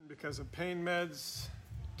because of pain meds,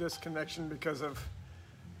 disconnection because of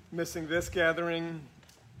missing this gathering,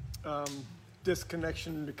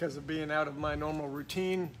 disconnection because of being out of my normal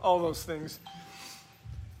routine, all those things.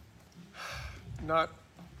 Not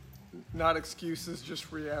excuses,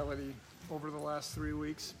 just reality over the last 3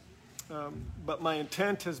 weeks. But my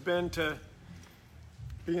intent has been to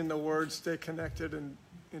be in the Word, stay connected, and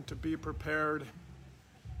to be prepared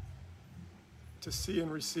to see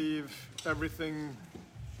and receive everything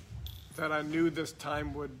that I knew this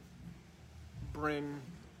time would bring.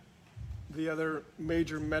 The other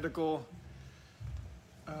major medical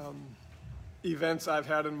events I've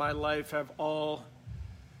had in my life have all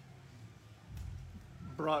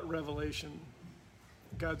brought revelation.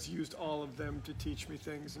 God's used all of them to teach me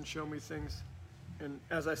things and show me things. And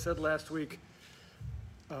as I said last week,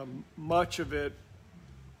 much of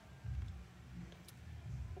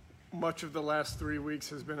the last 3 weeks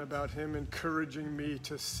has been about Him encouraging me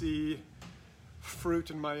to see fruit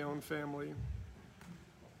in my own family,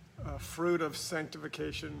 fruit of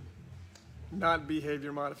sanctification, not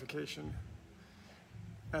behavior modification.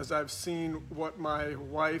 As I've seen what my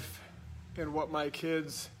wife and what my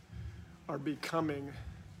kids are becoming,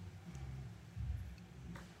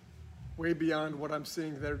 way beyond what I'm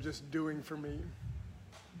seeing they're just doing for me.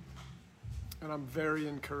 And I'm very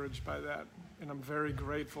encouraged by that, and I'm very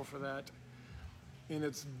grateful for that. And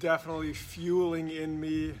it's definitely fueling in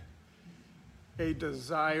me a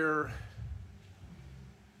desire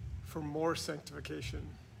for more sanctification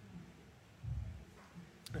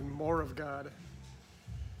and more of God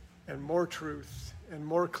and more truth and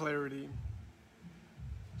more clarity.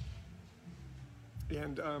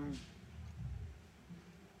 And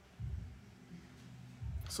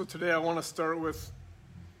so today I want to start with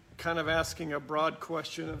kind of asking a broad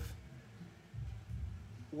question of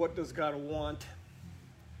what does God want?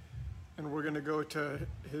 And we're going to go to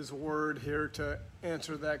His Word here to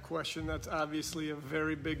answer that question. That's obviously a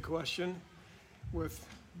very big question with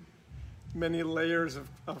many layers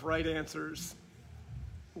of right answers.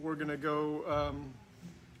 We're going to go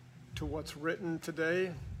to what's written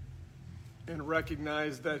today and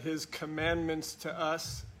recognize that His commandments to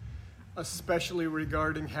us, especially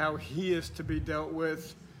regarding how He is to be dealt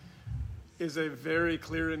with, is a very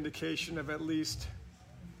clear indication of at least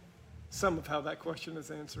some of how that question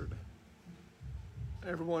is answered.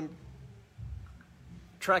 Everyone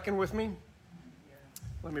tracking with me?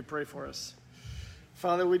 Let me pray for us.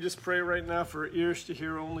 Father, we just pray right now for ears to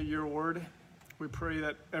hear only Your word. We pray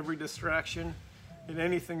that every distraction and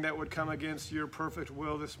anything that would come against Your perfect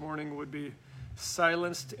will this morning would be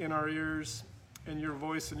silenced in our ears, and Your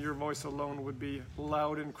voice and Your voice alone would be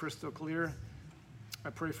loud and crystal clear. I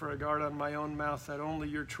pray for a guard on my own mouth, that only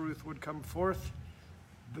Your truth would come forth,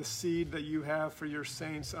 the seed that You have for Your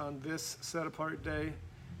saints on this set-apart day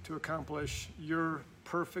to accomplish Your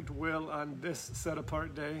perfect will on this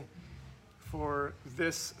set-apart day for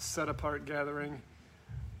this set-apart gathering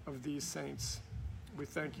of these saints. We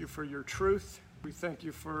thank You for Your truth. We thank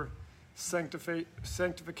You for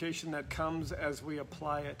sanctification that comes as we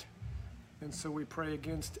apply it. And so we pray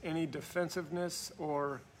against any defensiveness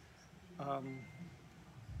or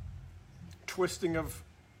twisting of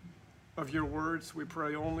Your words. We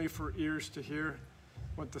pray only for ears to hear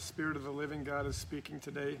what the Spirit of the living God is speaking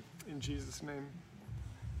today. In Jesus' name,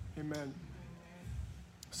 amen.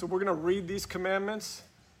 So we're going to read these commandments,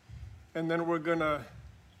 and then we're going to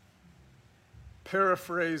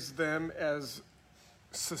paraphrase them as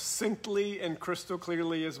succinctly and crystal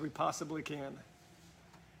clearly as we possibly can.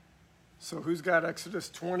 So who's got Exodus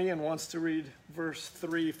 20 and wants to read verse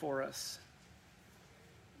 3 for us?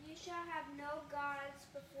 You shall have no gods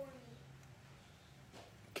before me.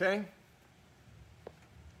 Okay.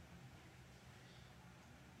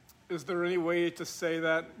 Is there any way to say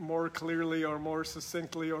that more clearly or more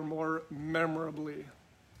succinctly or more memorably?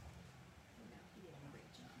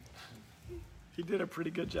 He did a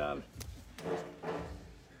pretty good job.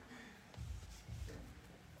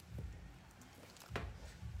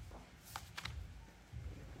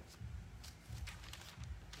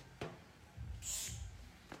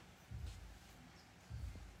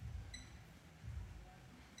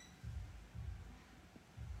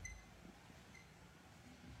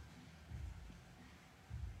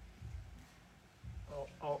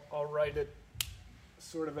 I'll write it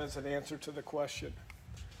sort of as an answer to the question.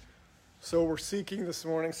 So we're seeking this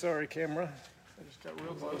morning, sorry camera, I just got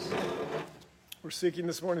real close. We're seeking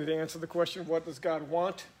this morning to answer the question, what does God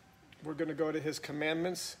want? We're going to go to His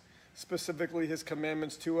commandments, specifically His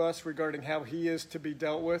commandments to us regarding how He is to be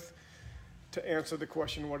dealt with, to answer the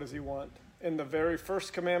question, what does He want? In the very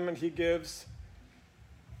first commandment He gives,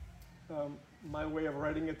 my way of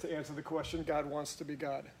writing it to answer the question, God wants to be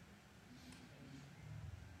God.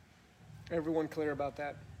 Everyone clear about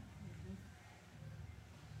that?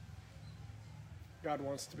 God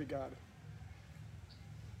wants to be God.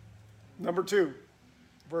 Number 2,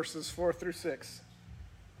 verses 4 through 6.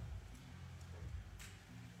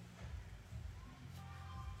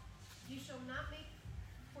 You shall not make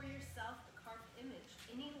for yourself a carved image,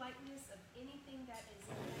 any likeness of anything that is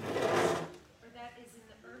in heaven, or that is in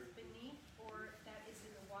the earth beneath, or that is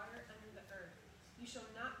in the water under the earth. You shall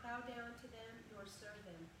not bow down to them nor serve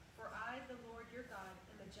them. For I, the Lord your God,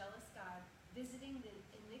 am a jealous God, visiting the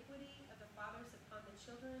iniquity of the fathers upon the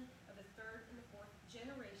children of the third and the fourth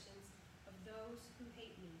generations of those who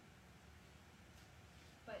hate me,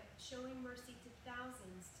 but showing mercy to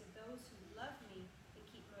thousands, to those who love me and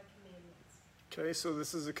keep my commandments. Okay, so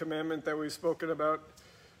this is a commandment that we've spoken about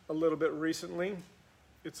a little bit recently.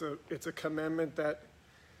 It's a commandment that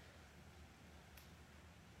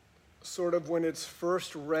sort of when it's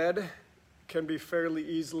first read can be fairly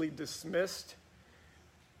easily dismissed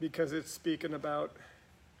because it's speaking about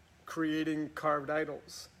creating carved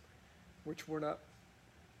idols, which we're not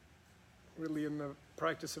really in the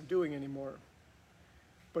practice of doing anymore.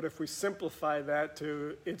 But if we simplify that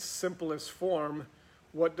to its simplest form,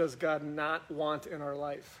 what does God not want in our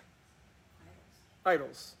life?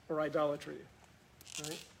 Idols or idolatry,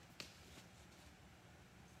 right?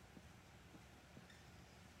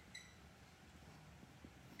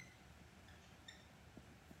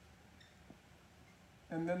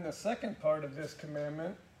 And then the second part of this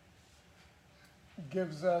commandment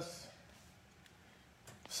gives us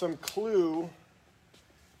some clue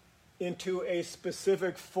into a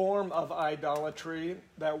specific form of idolatry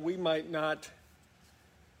that we might not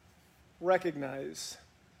recognize.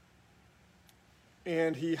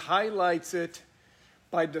 And he highlights it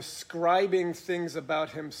by describing things about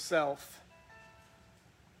himself.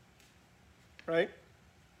 Right?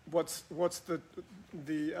 What's the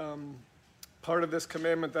part of this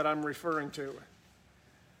commandment that I'm referring to?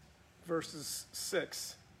 Verses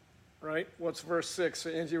 6, right? What's verse 6? So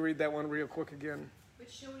Angie, read that one real quick again. But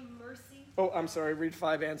showing mercy. Oh, I'm sorry, read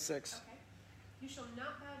 5 and 6. Okay. You shall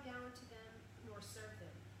not bow down to them nor serve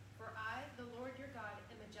them. For I, the Lord your God,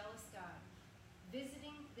 am a jealous God,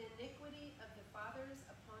 visiting the iniquity of the fathers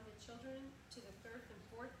upon the children to the third and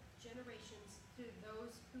fourth generations to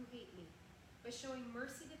those who hate me, but showing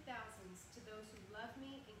mercy to thousands, to those who love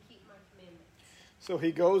me and keep my commandments. So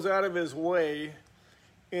he goes out of his way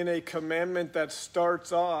in a commandment that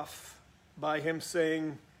starts off by him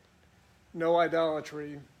saying, no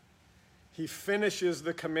idolatry. He finishes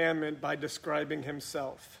the commandment by describing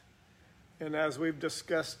himself. And as we've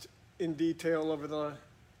discussed in detail over the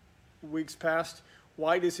weeks past,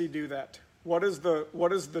 why does he do that? What is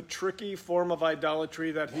the tricky form of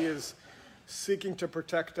idolatry that he is seeking to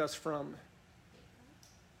protect us from?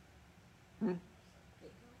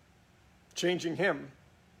 Changing him.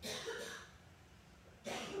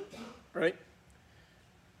 Right?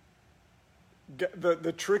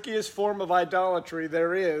 The trickiest form of idolatry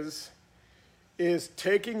there is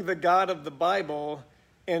taking the God of the Bible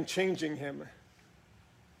and changing him.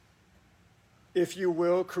 If you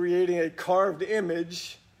will, creating a carved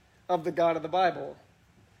image of the God of the Bible.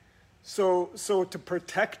 So to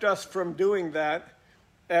protect us from doing that,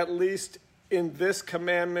 at least in this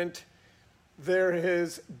commandment, there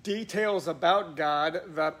is details about God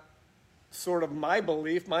that sort of my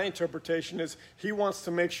belief, my interpretation is he wants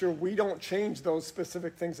to make sure we don't change those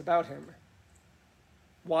specific things about him.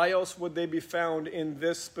 Why else would they be found in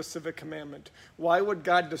this specific commandment? Why would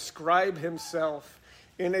God describe himself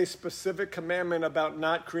in a specific commandment about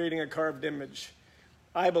not creating a carved image?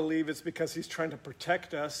 I believe it's because he's trying to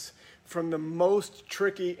protect us from the most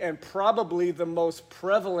tricky and probably the most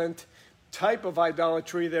prevalent type of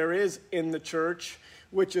idolatry there is in the church,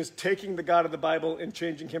 which is taking the God of the Bible and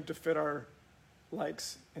changing him to fit our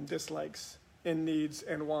likes and dislikes and needs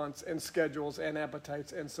and wants and schedules and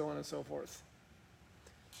appetites and so on and so forth.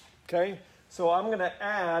 Okay? So I'm going to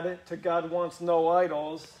add to God wants no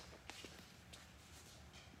idols.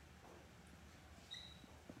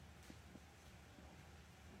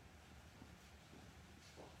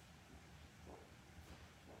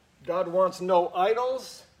 God wants no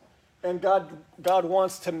idols, and God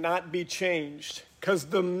wants to not be changed. Because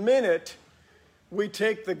the minute we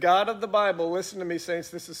take the God of the Bible, listen to me, saints,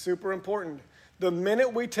 this is super important. The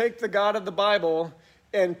minute we take the God of the Bible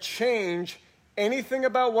and change anything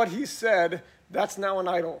about what he said, that's now an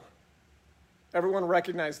idol. Everyone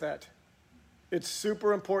recognize that. It's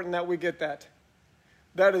super important that we get that.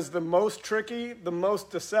 That is the most tricky, the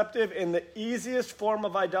most deceptive, and the easiest form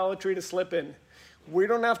of idolatry to slip in. We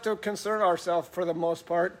don't have to concern ourselves, for the most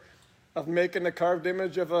part, of making a carved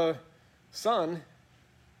image of a sun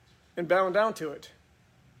and bowing down to it.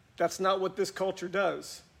 That's not what this culture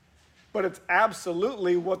does. But it's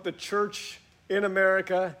absolutely what the church in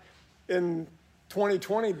America in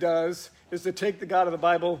 2020 does, is to take the God of the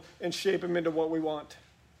Bible and shape him into what we want.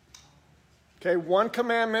 Okay, one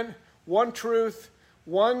commandment, one truth,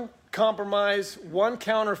 one compromise, one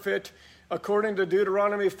counterfeit, according to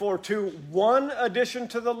Deuteronomy 4:2, one addition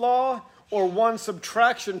to the law or one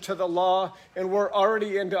subtraction to the law, and we're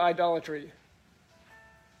already into idolatry.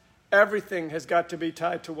 Everything has got to be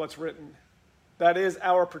tied to what's written. That is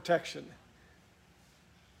our protection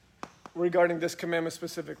regarding this commandment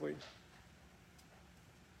specifically.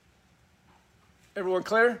 Everyone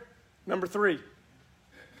clear? Number 3,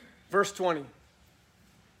 verse 20.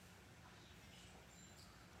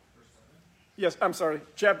 Yes, I'm sorry.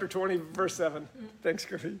 Chapter 20, verse 7. Thanks,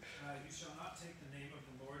 Kirby. You shall not take the name of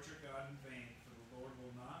the Lord your God in vain, for the Lord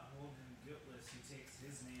will not hold him guiltless who takes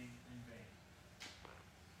his name in vain.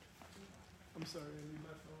 I'm sorry, I need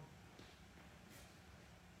my phone.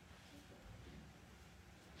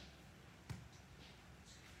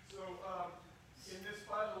 So, in this,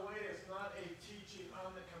 by the way, it's not a teaching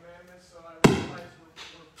on the commandments, so I realize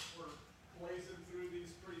we're blazing through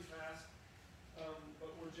these pretty fast,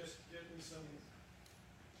 but we're just getting some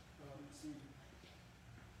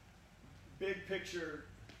big picture,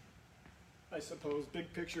 I suppose,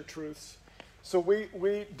 big picture truths. So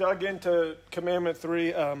we dug into Commandment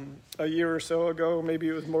 3 a year or so ago, maybe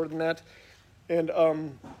it was more than that, and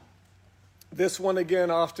this one again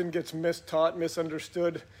often gets mistaught,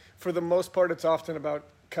 misunderstood. For the most part, it's often about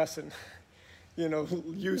cussing,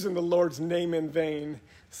 using the Lord's name in vain,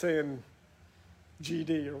 saying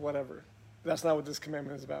GD or whatever. That's not what this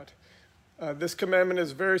commandment is about. This commandment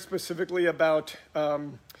is very specifically about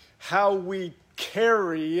how we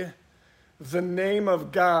carry the name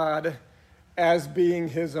of God as being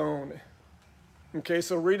his own. Okay,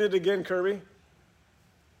 so read it again, Kirby. You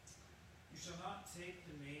shall not take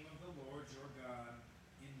the name of the Lord your God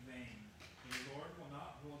in vain, for the Lord will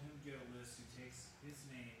not hold him guiltless who takes his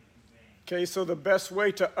name in vain. Okay, so the best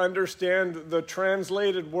way to understand the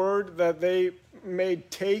translated word that they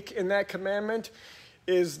made take in that commandment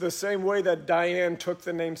is the same way that Diane took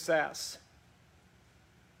the name Sass.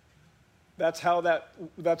 That's how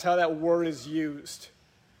that word is used.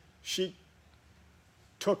 She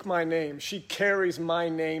took my name. She carries my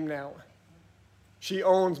name now. She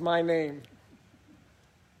owns my name.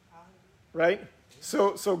 Right?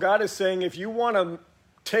 So God is saying, if you want to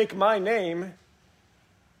take my name,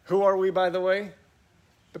 who are we, by the way?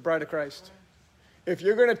 The bride of Christ. If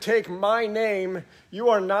you're going to take my name, you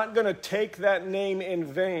are not going to take that name in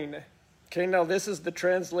vain. Okay, now this is the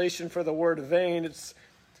translation for the word vain. It's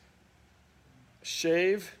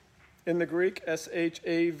shave in the Greek,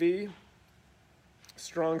 S-H-A-V,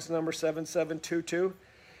 Strong's number 7722.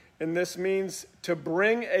 And this means to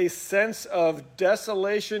bring a sense of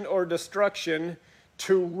desolation or destruction,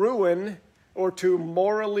 to ruin, or to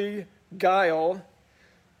morally guile.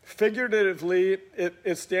 Figuratively,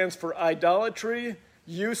 it stands for idolatry,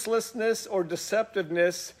 uselessness, or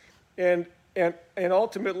deceptiveness, and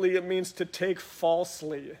ultimately it means to take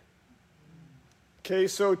falsely. Okay,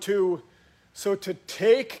 so to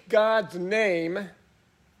take God's name,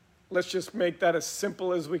 let's just make that as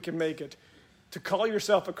simple as we can make it. To call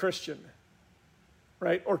yourself a Christian,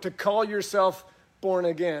 right? Or to call yourself born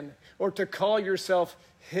again, or to call yourself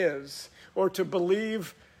his, or to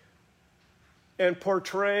believe and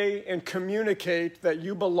portray and communicate that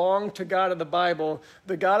you belong to God of the Bible.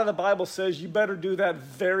 The God of the Bible says you better do that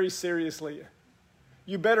very seriously.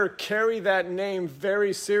 You better carry that name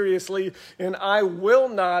very seriously, and I will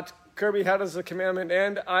not, Kirby, how does the commandment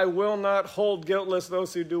end? I will not hold guiltless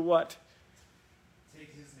those who do what?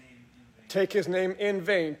 Take his name in vain. Take his name in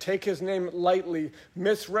vain. Take his name lightly.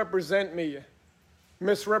 Misrepresent me.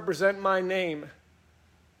 Misrepresent my name.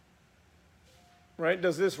 Right?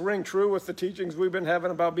 Does this ring true with the teachings we've been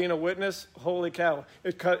having about being a witness? Holy cow.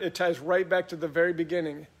 It ties right back to the very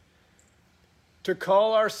beginning. To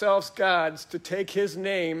call ourselves God's, to take his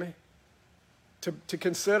name, to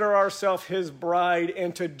consider ourselves his bride,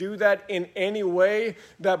 and to do that in any way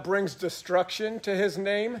that brings destruction to his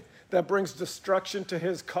name, that brings destruction to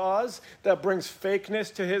his cause, that brings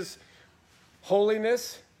fakeness to his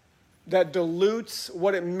holiness, that dilutes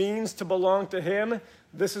what it means to belong to him.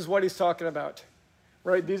 This is what he's talking about.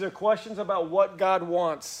 Right? These are questions about what God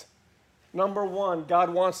wants. Number one, God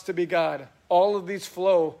wants to be God. All of these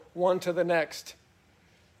flow one to the next.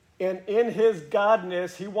 And in his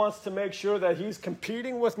godness, he wants to make sure that he's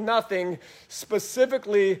competing with nothing,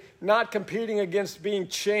 specifically not competing against being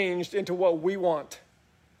changed into what we want.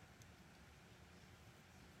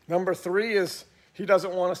 Number 3 is he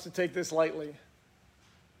doesn't want us to take this lightly.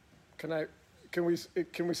 Can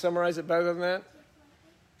we summarize it better than that?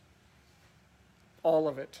 All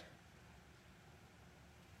of it.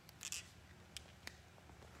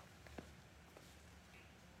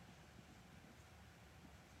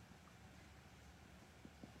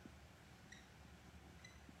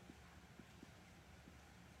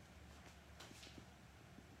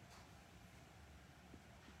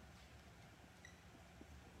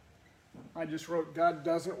 I just wrote, God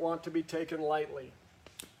doesn't want to be taken lightly.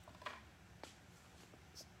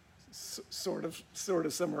 Sort of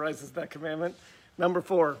summarizes that commandment. Number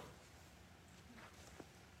 4.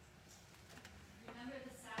 Remember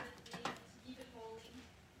the Sabbath day to keep it holy.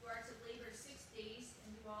 You are to labor 6 days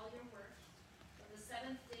and do all your work. But the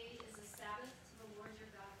 7th day is a Sabbath to the Lord your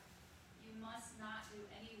God. You must not do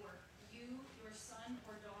any work. You, your son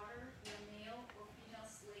or daughter, your male or female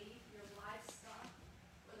slave, your livestock,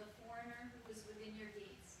 or the foreigner who is within your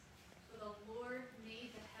gates. For the Lord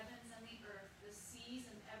made the heavens and the earth, the seas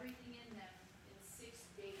and everything in them, in 6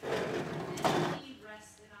 days. And he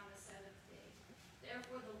rested on the 7th day.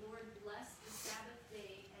 Therefore the Lord blessed the Sabbath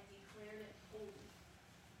day and declared it holy.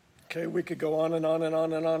 Okay, we could go on and on and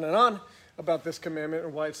on and on and on about this commandment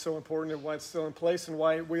and why it's so important and why it's still in place and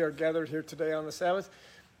why we are gathered here today on the Sabbath.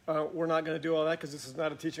 We're not going to do all that because this is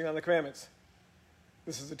not a teaching on the commandments.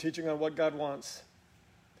 This is a teaching on what God wants.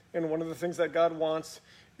 And one of the things that God wants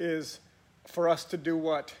is for us to do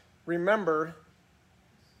what? Remember.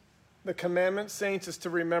 The commandment, saints, is to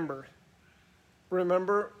remember.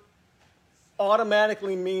 Remember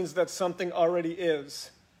automatically means that something already is,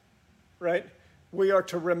 right? We are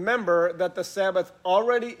to remember that the Sabbath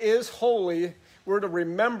already is holy. We're to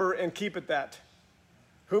remember and keep it that.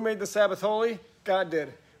 Who made the Sabbath holy? God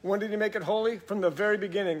did. When did he make it holy? From the very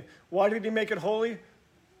beginning. Why did he make it holy?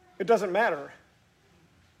 It doesn't matter.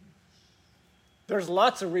 There's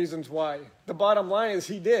lots of reasons why. The bottom line is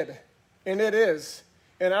he did, and it is.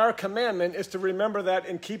 And our commandment is to remember that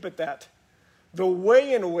and keep it that. The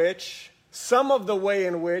way in which, some of the way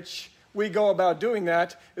in which we go about doing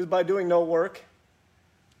that is by doing no work,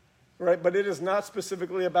 right? But it is not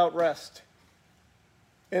specifically about rest.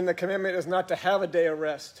 And the commandment is not to have a day of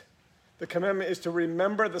rest. The commandment is to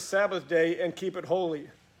remember the Sabbath day and keep it holy.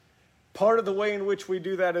 Part of the way in which we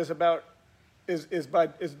do that is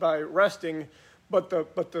by resting, but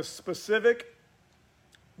the specific,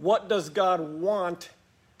 what does God want?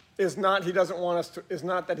 Is not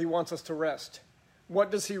that he wants us to rest.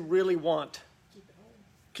 What does he really want?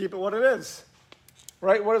 Keep it what it is.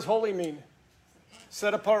 Right? What does holy mean?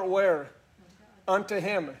 Set apart where? Unto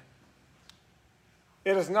him.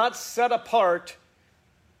 It is not set apart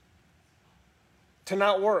to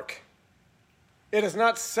not work. It is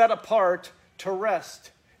not set apart to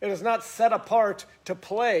rest. It is not set apart to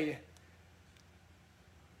play.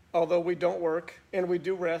 Although we don't work and we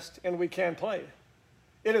do rest and we can play.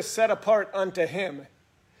 It is set apart unto him.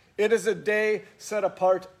 It is a day set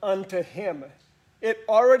apart unto him. It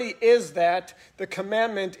already is that. The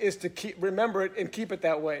commandment is to remember it and keep it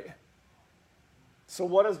that way. So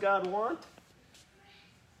what does God want?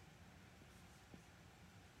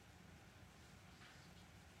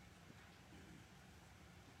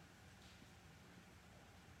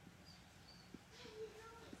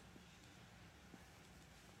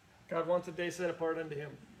 God wants a day set apart unto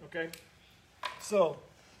him. Okay? So,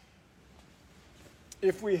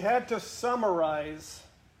 if we had to summarize,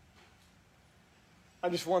 I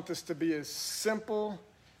just want this to be as simple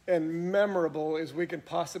and memorable as we can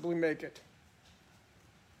possibly make it.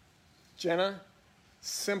 Jenna,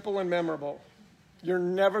 simple and memorable. You're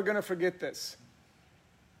never going to forget this.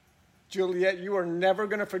 Juliet, you are never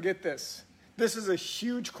going to forget this. This is a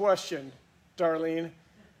huge question, Darlene.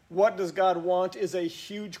 What does God want is a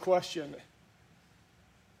huge question.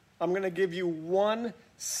 I'm going to give you one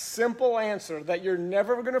simple answer that you're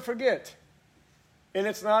never going to forget. And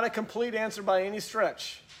it's not a complete answer by any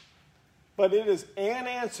stretch. But it is an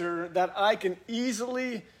answer that I can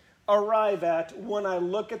easily arrive at when I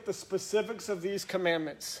look at the specifics of these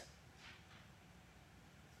commandments.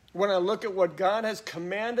 When I look at what God has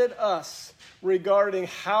commanded us regarding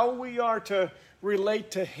how we are to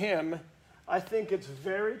relate to him, I think it's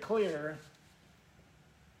very clear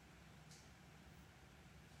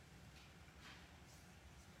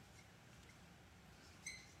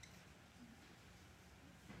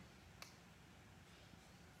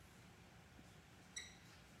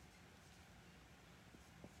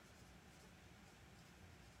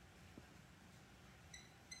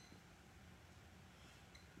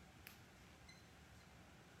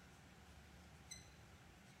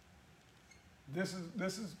This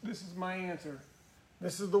is my answer.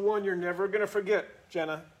 This is the one you're never going to forget,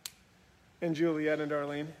 Jenna and Juliet and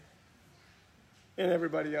Darlene and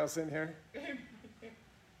everybody else in here.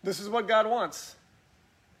 This is what God wants.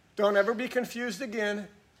 Don't ever be confused again.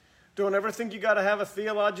 Don't ever think you got to have a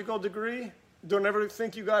theological degree. Don't ever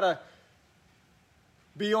think you got to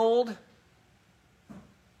be old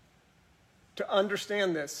to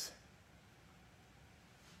understand this.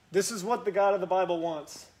 This is what the God of the Bible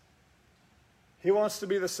wants. He wants to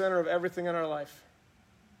be the center of everything in our life.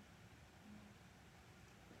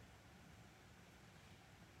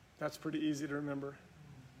 That's pretty easy to remember.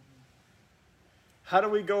 How do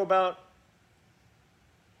we go about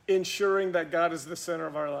ensuring that God is the center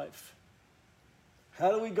of our life?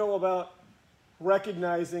 How do we go about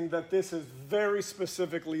recognizing that this is very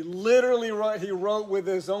specifically, literally what he wrote with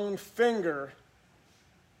his own finger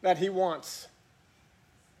that he wants?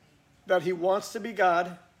 That he wants to be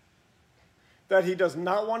God, that he does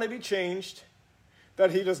not want to be changed,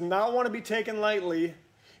 that he does not want to be taken lightly,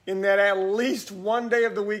 and that at least one day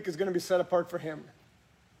of the week is going to be set apart for him.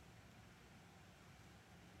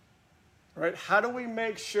 Right? How do we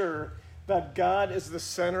make sure that God is the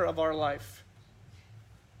center of our life?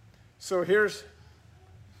 So here's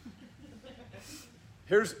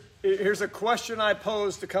a question I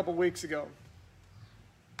posed a couple weeks ago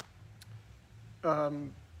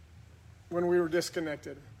when we were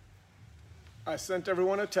disconnected. I sent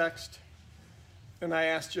everyone a text, and I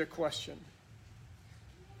asked you a question.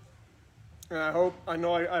 And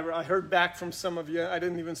I heard back from some of you. I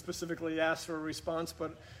didn't even specifically ask for a response,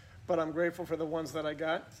 but I'm grateful for the ones that I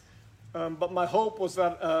got. But my hope was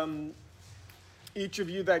that each of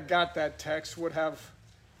you that got that text would have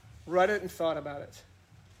read it and thought about it.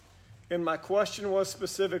 And my question was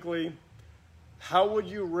specifically, how would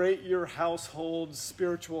you rate your household's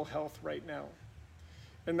spiritual health right now?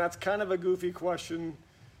 And that's kind of a goofy question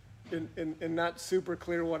and not super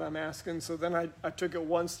clear what I'm asking. So then I took it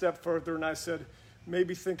one step further and I said,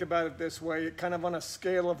 maybe think about it this way, kind of on a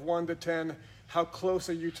scale of 1 to 10, how close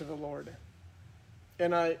are you to the Lord?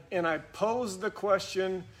 And I posed the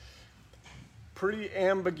question pretty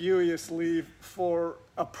ambiguously for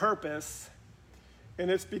a purpose, and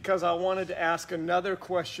it's because I wanted to ask another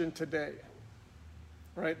question today.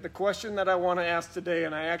 Right? The question that I want to ask today,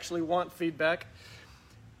 and I actually want feedback,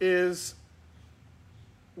 is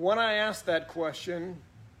when I asked that question,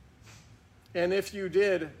 and if you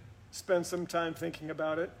did spend some time thinking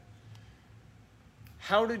about it,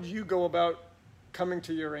 how did you go about coming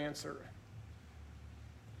to your answer?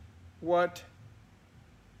 What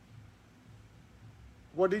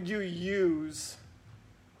did you use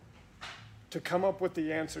to come up with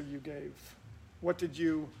the answer you gave?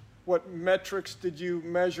 What metrics did you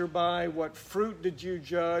measure by? What fruit did you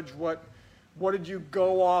judge? What did you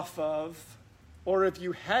go off of? Or if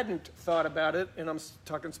you hadn't thought about it, and I'm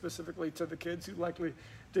talking specifically to the kids who likely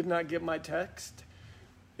did not get my text,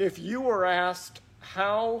 if you were asked,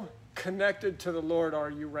 how connected to the Lord are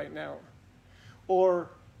you right now? Or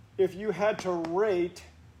if you had to rate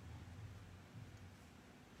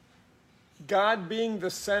God being the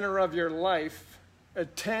center of your life, a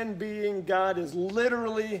 10 being God is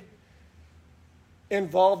literally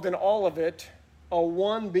involved in all of it, a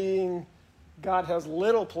 1 being God has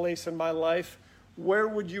little place in my life, where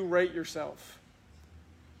would you rate yourself?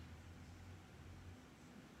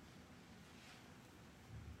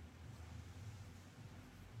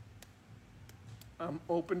 I'm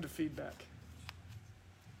open to feedback.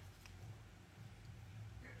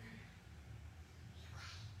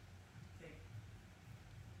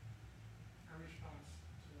 Our response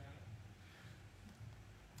to that,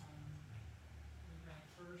 when I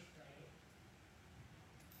first read it,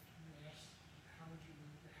 we asked, how would you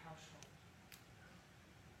rate the household?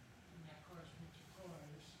 And that caused me to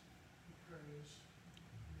pause because we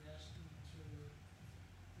asked me to,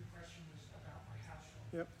 the question was about my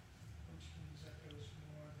household. Yep. Which means that there was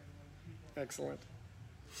more than 1 people. Excellent. And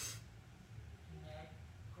that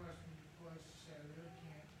caused me to pause to say, I really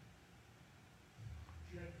can't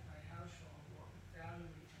judge my household or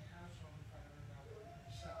evaluate my household if I don't evaluate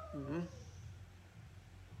myself. Mm-hmm. And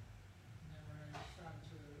then when I started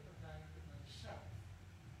to evaluate myself,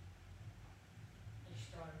 I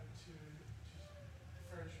started to the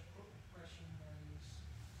first question was,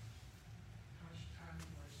 how much time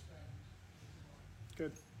do I spend with the Lord?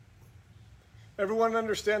 Good. Everyone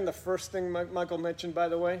understand the first thing Michael mentioned, by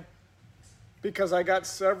the way? Because I got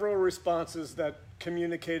several responses that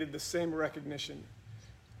communicated the same recognition.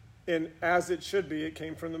 And as it should be, it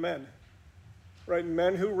came from the men. Right?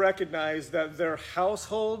 Men who recognize that their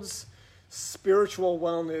household's spiritual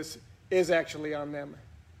wellness is actually on them.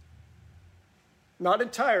 Not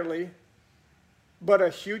entirely, but a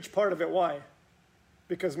huge part of it. Why?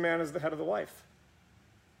 Because man is the head of the wife.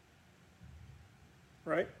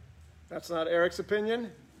 Right? That's not Eric's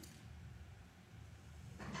opinion.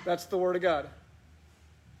 That's the Word of God.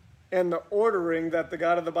 And the ordering that the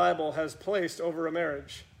God of the Bible has placed over a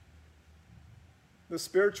marriage. The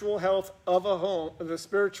spiritual health of a home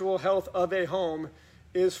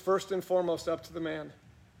is first and foremost up to the man.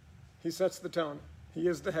 He sets the tone. He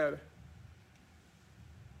is the head.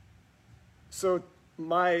 So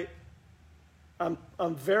I'm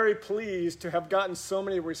very pleased to have gotten so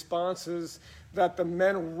many responses that the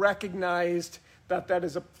men recognized that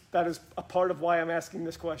is a part of why I'm asking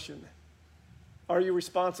this question. Are you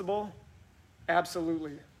responsible?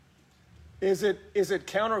 Absolutely. Is it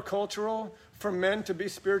countercultural for men to be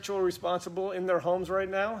spiritually responsible in their homes right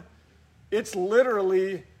now? It's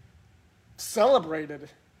literally celebrated.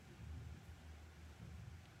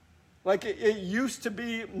 Like it used to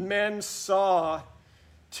be, men saw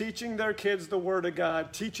teaching their kids the Word of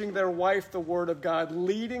God, teaching their wife the Word of God,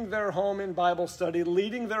 leading their home in Bible study,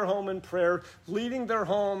 leading their home in prayer, leading their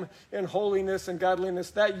home in holiness and godliness.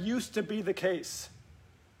 That used to be the case.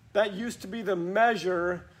 That used to be the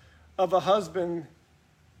measure of a husband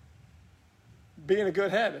being a good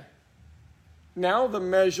head. Now the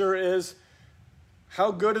measure is, how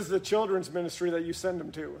good is the children's ministry that you send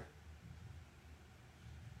them to?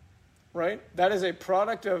 Right? That is a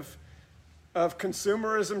product of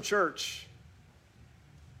consumerism church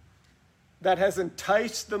that has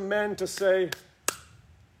enticed the men to say,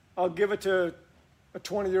 I'll give it to a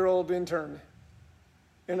 20-year-old intern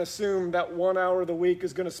and assume that 1 hour of the week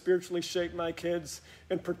is going to spiritually shape my kids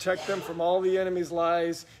and protect them from all the enemy's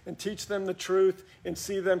lies and teach them the truth and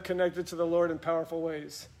see them connected to the Lord in powerful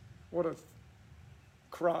ways. What a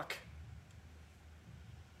crock.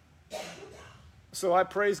 So I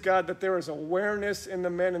praise God that there is awareness in the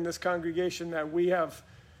men in this congregation that we have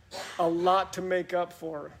a lot to make up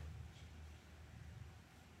for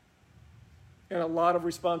and a lot of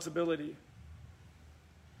responsibility.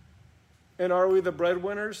 And are we the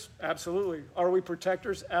breadwinners? Absolutely. Are we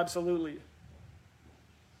protectors? Absolutely.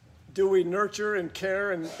 Do we nurture and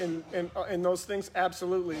care and those things?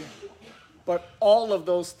 Absolutely. But all of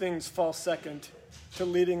those things fall second to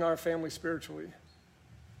leading our family spiritually.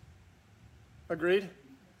 Agreed?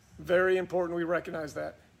 Very important we recognize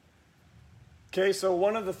that. Okay, so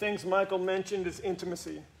one of the things Michael mentioned is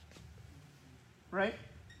intimacy. Right?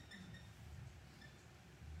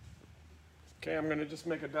 Okay, I'm going to just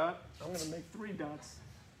make a dot. I'm going to make 3 dots.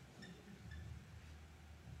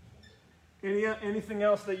 Anything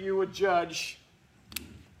else that you would judge,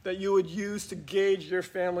 that you would use to gauge your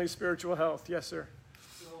family's spiritual health? Yes, sir.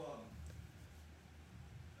 So,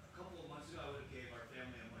 a couple of months ago, I would have gave our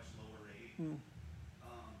family a much lower rate.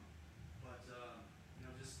 But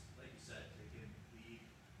just like you said, taking lead,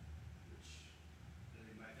 which I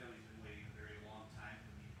think my family's been waiting a very long time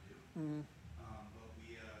for me to do. But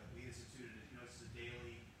we instituted it. It's a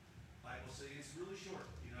daily Bible study. It's really short.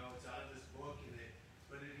 It's out of this book,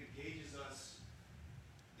 but it engages us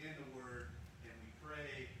in the Word, and we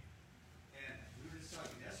pray. And we were just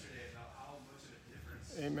talking yesterday about how much of a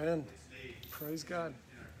difference Amen. it's made. Praise God.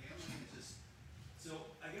 In our family, so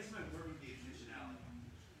I guess my word would be intentionality,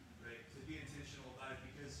 right? To be intentional about it,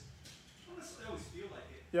 because I don't necessarily always feel like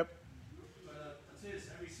it. Yep. But I'll say this: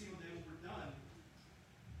 every single day when we're done,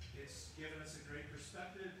 it's given us a great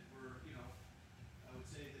perspective. I would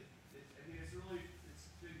say that it's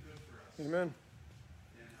been good for us. Amen.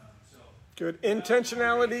 And Good.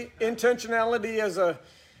 Intentionality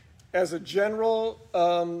as a general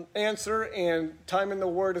answer, and time in the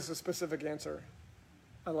Word as a specific answer.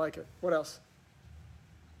 I like it. What else?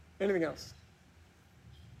 Anything else?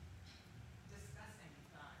 Discussing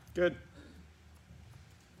God. Good.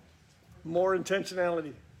 More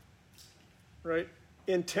intentionality. Right?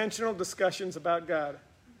 Intentional discussions about God.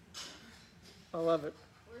 I love it.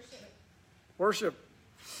 Worship.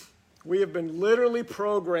 We have been literally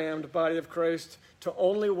programmed, body of Christ, to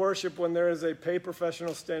only worship when there is a paid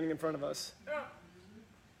professional standing in front of us.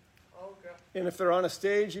 And if they're on a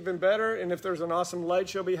stage, even better. And if there's an awesome light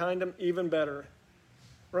show behind them, even better.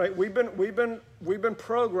 Right? We've been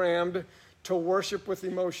programmed to worship with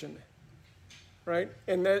emotion. Right?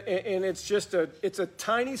 And it's just a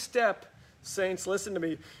tiny step, saints, listen to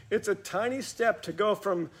me. It's a tiny step to go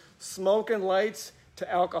from smoke and lights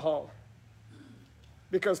to alcohol.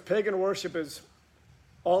 Because pagan worship is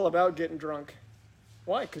all about getting drunk.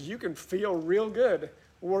 Why? Because you can feel real good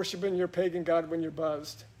worshiping your pagan god when you're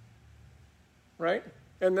buzzed. Right?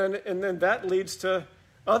 And then that leads to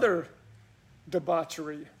other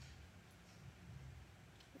debauchery.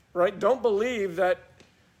 right? Don't believe that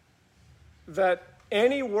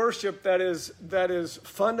any worship that is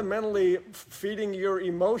fundamentally feeding your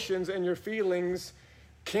emotions and your feelings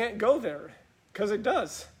can't go there, because it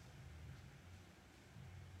does.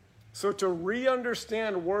 So to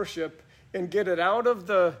re-understand worship and get it out of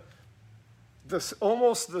the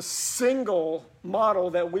almost the single model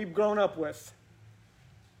that we've grown up with,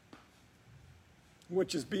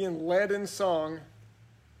 which is being led in song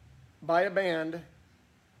by a band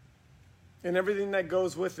and everything that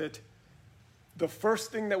goes with it, the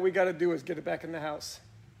first thing that we got to do is get it back in the house.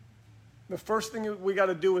 The first thing we got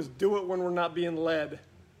to do is do it when we're not being led.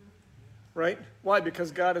 Right? Why?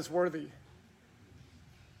 Because God is worthy.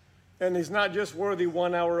 And he's not just worthy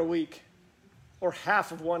 1 hour a week or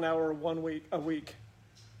half of 1 hour a week.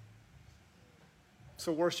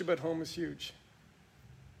 So worship at home is huge.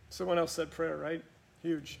 Someone else said prayer, right?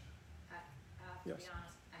 Huge. To Yes. be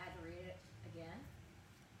honest, I had to read it again,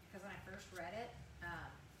 because when I first read it,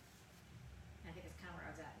 I think it's kind of where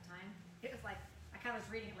I was at in time. It was like, I kind of was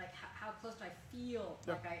reading it like, how close do I feel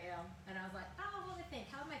Yep. like I am? And I was like, oh, what do I think?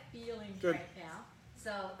 How am I feeling Good. right now?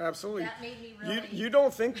 So Absolutely. that made me really... You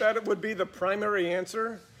don't think that it would be the primary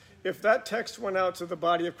answer? If that text went out to the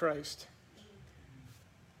body of Christ,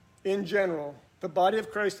 in general, the body of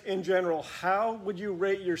Christ in general, how would you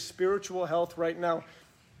rate your spiritual health right now?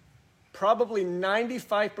 Probably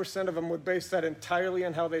 95% of them would base that entirely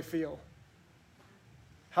on how they feel.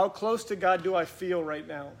 How close to God do I feel right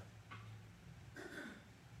now?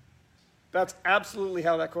 That's absolutely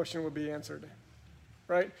how that question would be answered,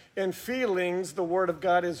 right? In feelings, the Word of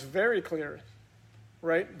God is very clear,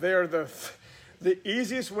 right? They are the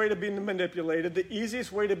easiest way to be manipulated, the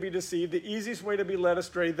easiest way to be deceived, the easiest way to be led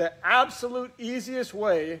astray, the absolute easiest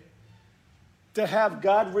way to have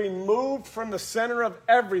God removed from the center of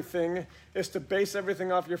everything is to base everything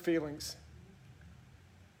off your feelings.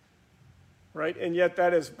 Right? And yet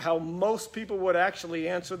that is how most people would actually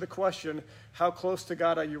answer the question, how close to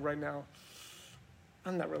God are you right now?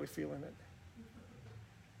 I'm not really feeling it.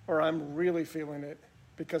 Or I'm really feeling it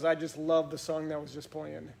because I just love the song that was just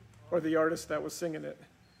playing or the artist that was singing it.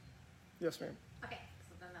 Yes, ma'am. Okay,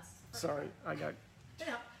 so then that's... the first Sorry, part. I got...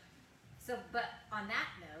 No. So, but on that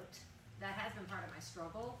note, that has been part of my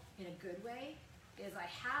struggle in a good way, is I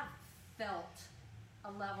have felt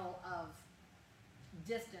a level of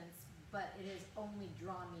distance, but it has only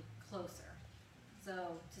drawn me closer.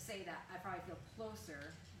 So to say that I probably feel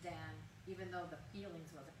closer than, even though the feelings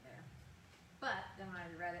wasn't there. But then when I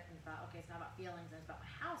read it and thought, okay, it's not about feelings, it's about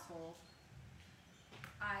my household,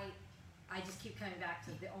 I just keep coming back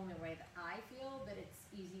to the only way that I feel that it's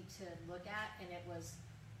easy to look at, and it was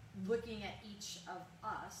looking at each of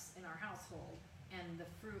us in our household and the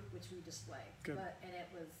fruit which we display. Good. And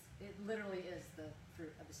it literally is the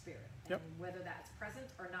fruit of the Spirit. Yep. And whether that's present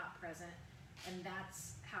or not present, and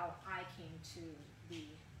that's how I came to the,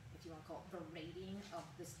 if you want to call it, the rating of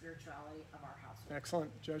the spirituality of our household.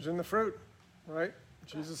 Excellent. Judging the fruit, right?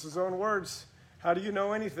 Jesus' own words. How do you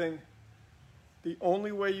know anything? The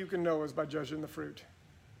only way you can know is by judging the fruit.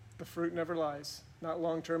 The fruit never lies, not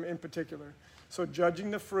long-term in particular. So judging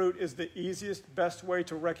the fruit is the easiest, best way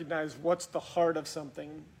to recognize what's the heart of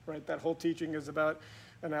something, right? That whole teaching is about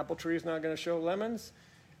an apple tree is not going to show lemons,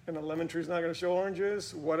 and a lemon tree is not going to show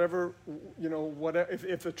oranges. Whatever,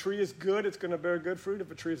 if the tree is good, it's going to bear good fruit. If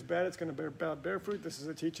a tree is bad, it's going to bear fruit. This is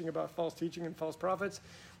a teaching about false teaching and false prophets.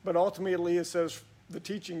 But ultimately, it says the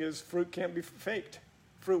teaching is fruit can't be faked.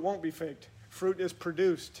 Fruit won't be faked. Fruit is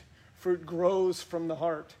produced. Fruit grows from the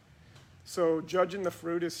heart. So judging the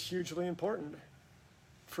fruit is hugely important.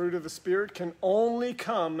 Fruit of the Spirit can only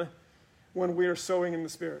come when we are sowing in the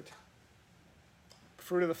Spirit.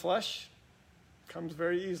 Fruit of the flesh comes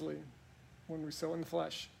very easily when we sow in the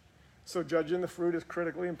flesh. So judging the fruit is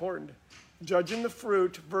critically important. Judging the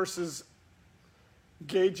fruit versus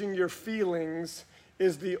gauging your feelings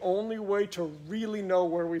is the only way to really know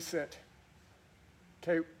where we sit.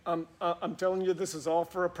 Okay, I'm telling you this is all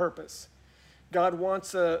for a purpose. God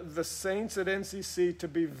wants the saints at NCC to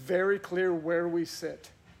be very clear where we sit,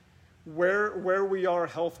 where we are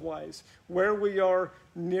health-wise, where we are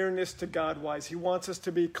nearness to God-wise. He wants us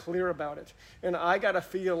to be clear about it. And I got to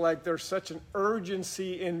feel like there's such an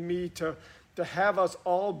urgency in me to have us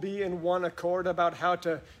all be in one accord about how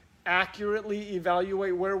to accurately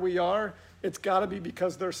evaluate where we are. It's got to be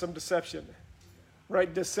because there's some deception,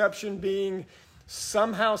 right? Deception being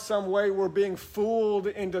somehow, some way, we're being fooled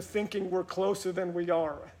into thinking we're closer than we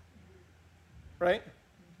are, right?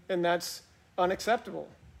 And that's unacceptable.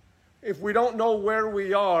 If we don't know where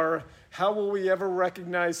we are, how will we ever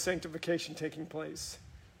recognize sanctification taking place,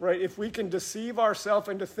 right? If we can deceive ourselves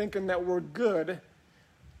into thinking that we're good,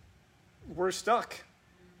 we're stuck.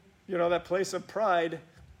 You know, that place of pride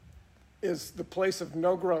is the place of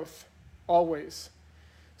no growth, always.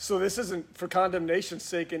 So this isn't for condemnation's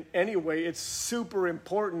sake in any way. It's super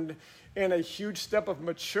important and a huge step of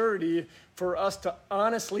maturity for us to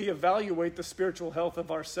honestly evaluate the spiritual health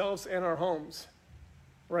of ourselves and our homes.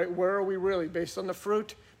 Right? Where are we really? Based on the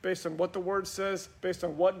fruit, based on what the Word says, based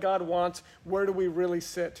on what God wants, where do we really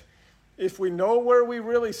sit? If we know where we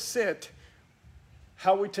really sit,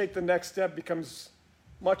 how we take the next step becomes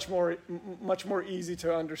much more easy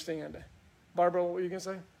to understand. Barbara, what were you going to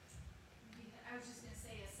say? I was just going to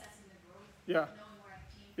say assessing the growth, Yeah. knowing where I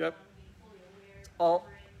came Yep. from, being fully aware, All-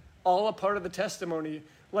 covering. All a part of the testimony.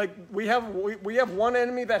 Like we have one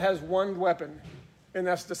enemy that has one weapon, and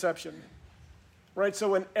that's deception. Right?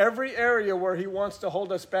 So in every area where he wants to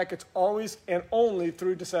hold us back, it's always and only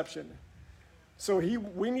through deception. So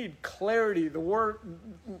we need clarity. The word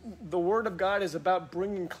of God is about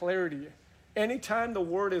bringing clarity. Anytime the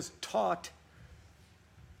word is taught,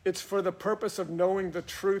 it's for the purpose of knowing the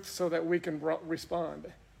truth so that we can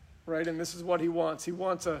respond. Right? And this is what he wants. He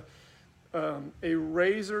wants a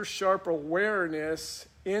razor sharp awareness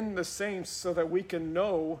in the saints so that we can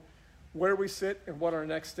know where we sit and what our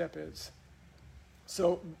next step is.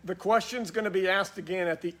 So the question's going to be asked again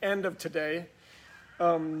at the end of today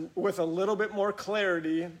with a little bit more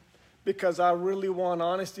clarity, because I really want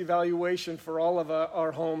honest evaluation for all of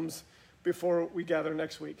our homes before we gather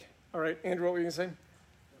next week. All right, Andrew, what were you going to say?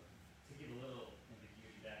 To give a little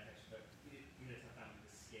ambiguity back, but even if I found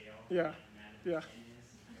the scale, Yeah. like Yeah.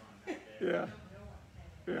 there.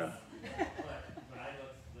 Yeah. But I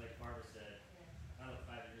looked, like Barbara said, I looked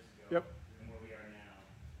 5 years ago. Yep. And where we are now.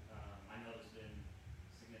 I know there's been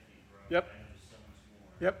significant growth. Yep. But I know there's so much more.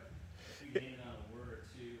 Yep. If we gain on a word or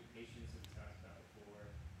two, patience that we talked about before,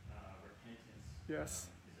 repentance. Yes.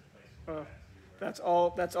 Is a place we'll go back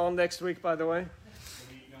to. That's all next week, by the way. So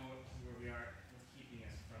we know where we are, what's keeping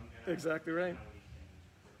us from God. Exactly right. How we can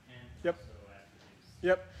repent. Yep. So as produce.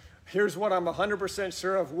 Yep. Here's what I'm 100%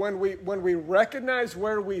 sure of. When we recognize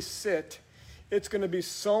where we sit, it's going to be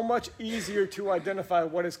so much easier to identify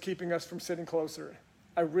what is keeping us from sitting closer.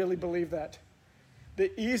 I really believe that.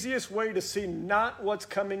 The easiest way to see not what's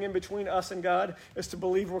coming in between us and God is to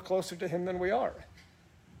believe we're closer to him than we are.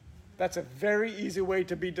 That's a very easy way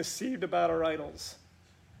to be deceived about our idols.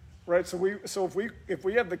 Right? So if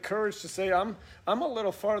we have the courage to say, I'm a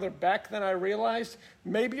little farther back than I realized,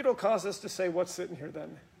 maybe it'll cause us to say, what's sitting here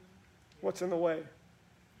then? What's in the way?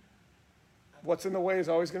 What's in the way is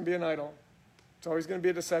always going to be an idol. It's always going to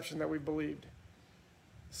be a deception that we've believed.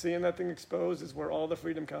 Seeing that thing exposed is where all the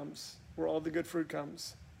freedom comes, where all the good fruit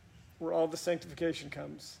comes, where all the sanctification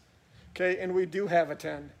comes. Okay, and we do have a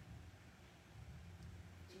 10.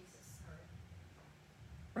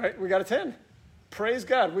 Right? We got a 10. Praise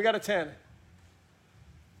God, we got a 10.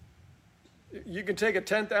 You can take a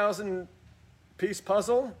 10,000 piece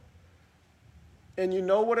puzzle, and you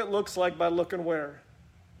know what it looks like by looking where?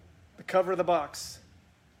 The cover of the box,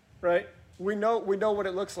 right? We know what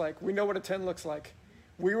it looks like. We know what a 10 looks like.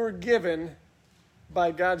 We were given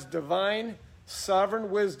by God's divine,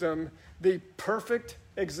 sovereign wisdom the perfect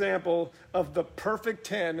example of the perfect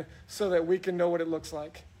 10 so that we can know what it looks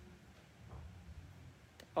like.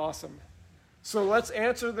 Awesome. So let's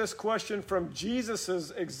answer this question from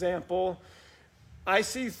Jesus' example. I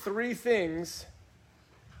see 3 things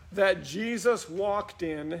that Jesus walked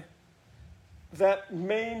in that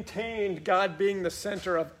maintained God being the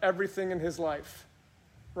center of everything in his life.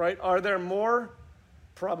 Right? Are there more?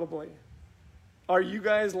 Probably. Are you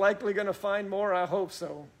guys likely going to find more? I hope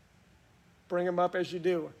so. Bring them up as you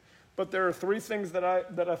do. But there are 3 things that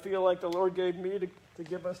I feel like the Lord gave me to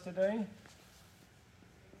give us today.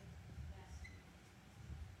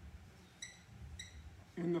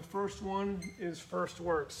 And the first one is first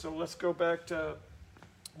works. So let's go back to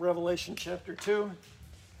Revelation chapter 2.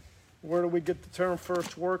 Where do we get the term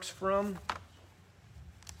first works from?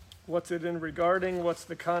 What's it in regarding? What's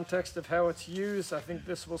the context of how it's used? I think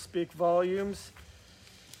this will speak volumes.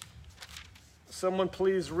 Someone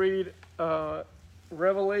please read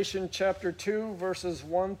Revelation chapter 2, verses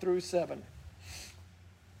 1 through 7.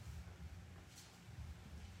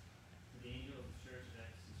 The angel of the church of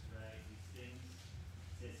Ephesus writes these things,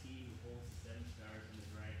 says he who holds the 7 stars in his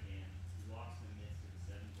right hand, who walks in the midst of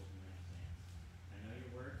the 7 golden lampstands. I know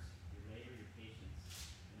your works, your labor, your patience,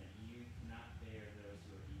 and that you cannot bear those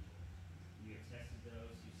who are evil. You have tested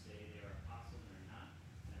those who say they are apostles and are not,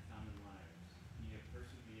 and have found them liars. You have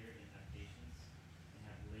persevered and have patience, and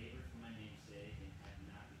have labored for my name's sake, and have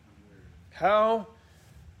not become weary. How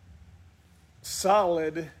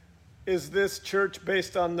solid is this church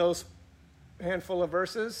based on those handful of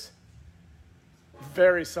verses?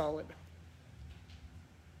 very solid.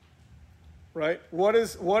 Right? What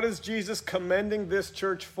is Jesus commending this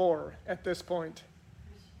church for at this point?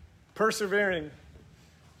 Persevering,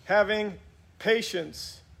 having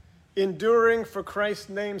patience, enduring for Christ's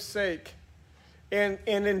name's sake. And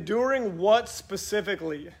enduring what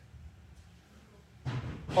specifically?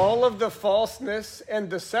 All of the falseness and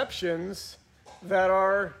deceptions that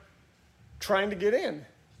are trying to get in.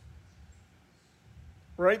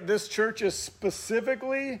 Right? This church is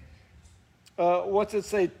specifically, what's it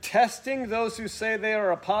say? Testing those who say they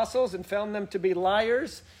are apostles and found them to be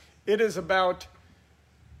liars. It is about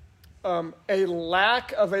a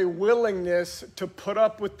lack of a willingness to put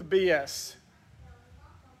up with the BS.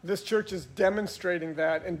 This church is demonstrating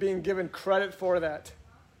that and being given credit for that.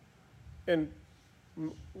 And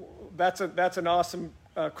that's an awesome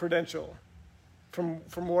credential. From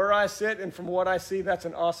where I sit and from what I see, that's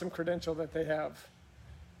an awesome credential that they have.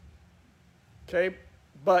 Okay?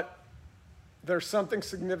 But there's something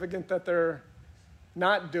significant that they're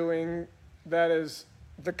not doing that is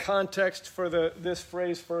the context for this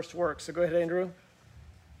phrase, first works. So go ahead, Andrew.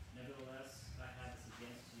 Nevertheless, I have this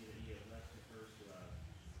against you that you have left your first love.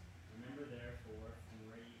 Remember therefore from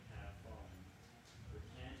where you have fallen.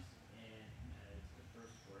 Repent and the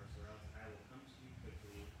first works, or else I will come to you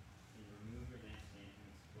quickly and remove your lampstand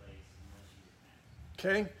from its place unless you repent.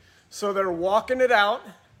 Okay? So they're walking it out,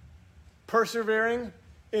 persevering,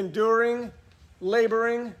 enduring,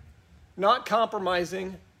 laboring, not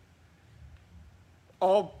compromising.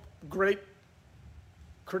 All great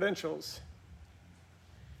credentials.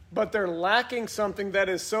 But they're lacking something that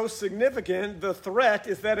is so significant. The threat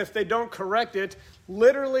is that if they don't correct it,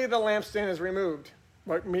 literally the lampstand is removed.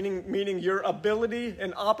 Right? Meaning your ability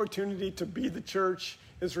and opportunity to be the church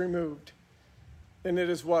is removed. And it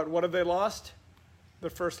is what? What have they lost? Their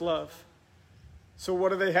first love. So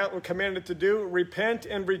what are they commanded to do? Repent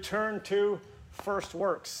and return to first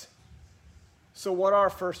works. So what are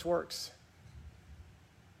first works?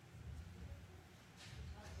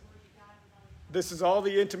 This is all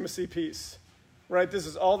the intimacy piece, right? This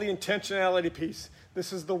is all the intentionality piece.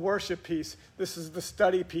 This is the worship piece. This is the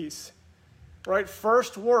study piece, right?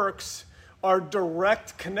 First works are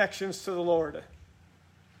direct connections to the Lord,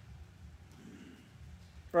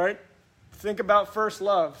 right? Think about first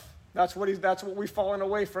love. That's what we've fallen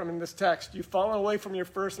away from in this text. You've fallen away from your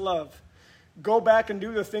first love. Go back and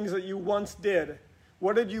do the things that you once did.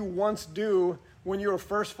 What did you once do when you were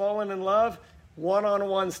first fallen in love?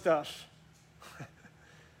 One-on-one stuff.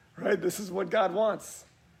 Right? This is what God wants.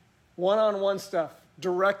 One-on-one stuff,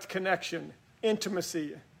 direct connection,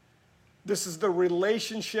 intimacy. This is the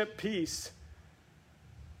relationship piece.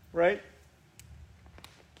 Right?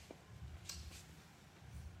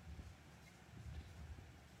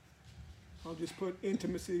 I'll just put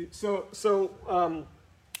intimacy. So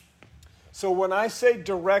when I say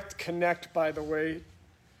direct connect, by the way,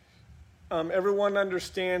 everyone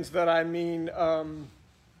understands that I mean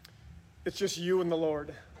it's just you and the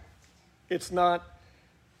Lord. It's not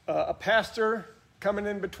a pastor coming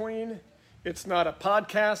in between. It's not a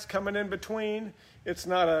podcast coming in between. It's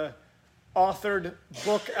not a authored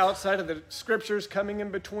book outside of the scriptures coming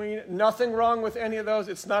in between. Nothing wrong with any of those.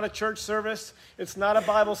 It's not a church service. It's not a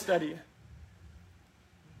Bible study.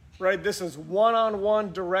 Right? This is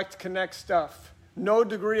one-on-one direct connect stuff. No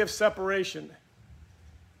degree of separation.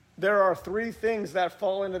 There are three things that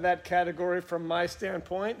fall into that category from my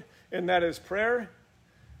standpoint, and that is prayer,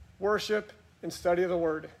 worship, and study of the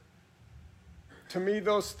Word. To me,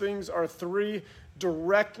 those things are three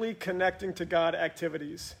directly connecting to God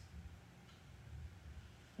activities.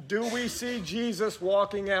 Do we see Jesus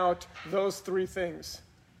walking out those three things?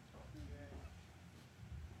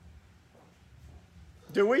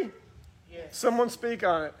 Do we? Yes. Someone speak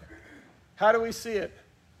on it. How do we see it?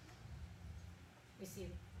 We see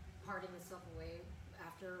him parting himself away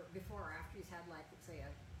before or after he's had, like, say,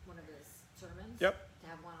 one of his sermons. Yep. To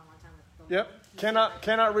have one-on-one time with the Yep. Lord.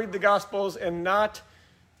 Cannot read the Gospels and not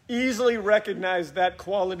easily recognize that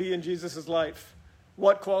quality in Jesus' life.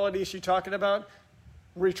 What quality is she talking about?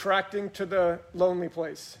 Retracting to the lonely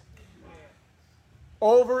place.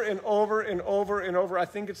 Over and over and over and over. I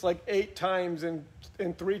think it's like 8 times in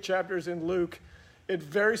 3 chapters in Luke. It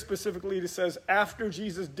very specifically says after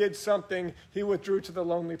Jesus did something, he withdrew to the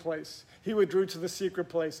lonely place. He withdrew to the secret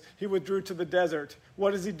place. He withdrew to the desert.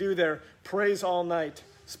 What does he do there? Prays all night.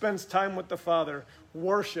 Spends time with the Father.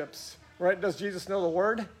 Worships. Right? Does Jesus know the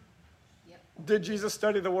Word? Yep. Did Jesus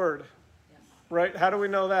study the Word? Yes. Right? How do we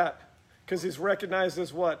know that? Because he's recognized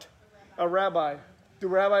as what? A rabbi. Do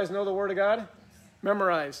rabbis know the Word of God?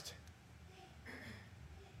 Memorized.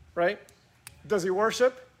 Right? Does he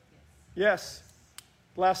worship? Yes.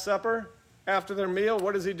 Last Supper, after their meal,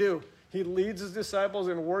 what does he do? He leads his disciples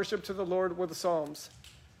in worship to the Lord with the Psalms.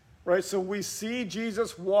 Right? So we see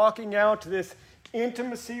Jesus walking out this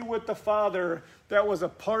intimacy with the Father that was a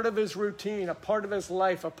part of his routine, a part of his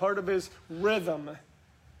life, a part of his rhythm.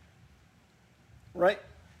 Right?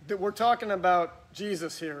 That we're talking about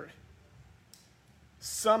Jesus here.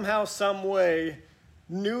 Somehow, some way,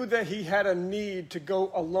 knew that he had a need to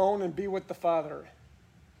go alone and be with the Father.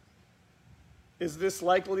 Is this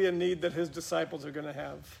likely a need that his disciples are going to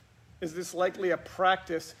have? Is this likely a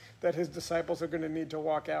practice that his disciples are going to need to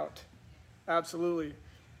walk out? Absolutely.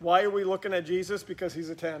 Why are we looking at Jesus? Because he's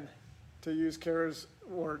a 10, to use Kara's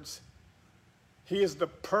words. He is the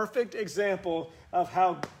perfect example of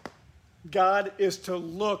how God is to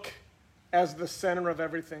look as the center of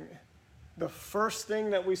everything. The first thing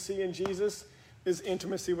that we see in Jesus is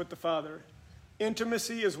intimacy with the Father.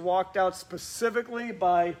 Intimacy is walked out specifically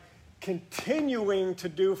by continuing to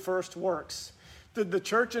do first works. Did the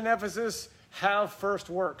church in Ephesus have first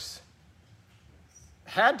works?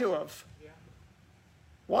 Had to have.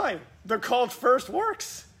 Why? They're called first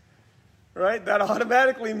works, right? That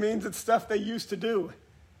automatically means it's stuff they used to do.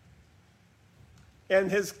 And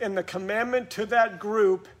the commandment to that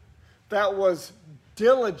group, that was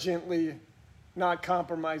diligently not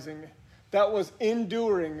compromising, that was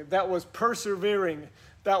enduring, that was persevering,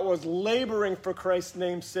 that was laboring for Christ's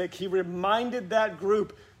name's sake. He reminded that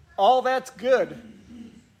group, all that's good,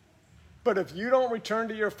 but if you don't return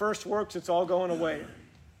to your first works, it's all going away.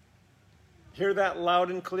 Hear that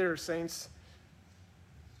loud and clear, saints.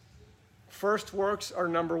 First works are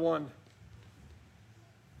number one.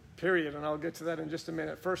 Period. And I'll get to that in just a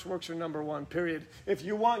minute. First works are number one. Period. If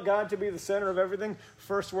you want God to be the center of everything,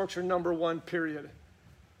 first works are number one. Period.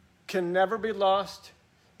 Can never be lost,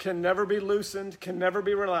 can never be loosened, can never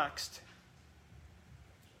be relaxed.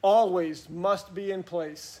 Always must be in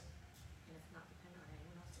place.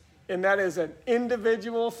 And that is an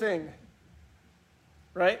individual thing.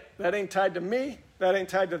 Right? That ain't tied to me. That ain't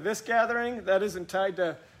tied to this gathering. That isn't tied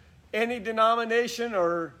to any denomination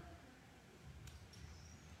or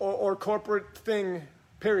corporate thing,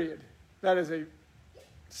 period. That is a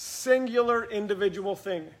singular individual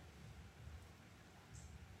thing.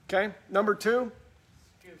 Okay? Number two?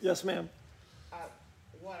 Yes, ma'am.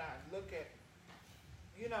 When I look at,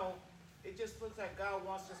 it just looks like God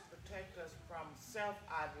wants us to protect us from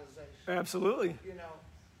self-idolization. Absolutely.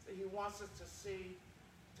 He wants us to see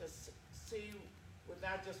with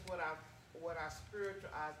not just what our spiritual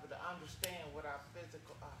eyes, but to understand what our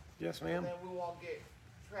physical eyes. Yes, ma'am. And then we won't get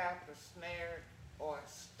trapped or snared or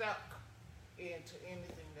stuck into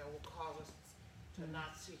anything that will cause us to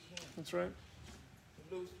not see him. That's right.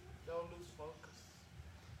 Don't lose focus.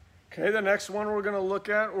 Okay, the next one we're going to look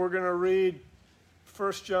at, we're going to read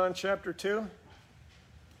 1 John chapter 2.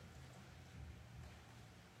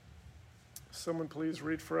 Someone please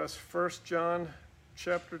read for us 1 John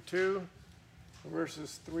chapter 2,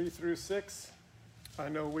 verses 3 through 6. I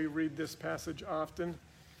know we read this passage often,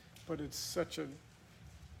 but it's such an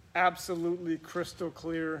absolutely crystal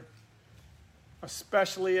clear,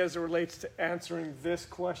 especially as it relates to answering this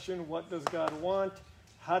question, what does God want?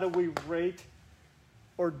 How do we rate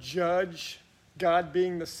or judge God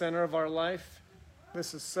being the center of our life?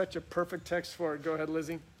 This is such a perfect text for it. Go ahead,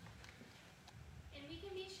 Lizzie. And we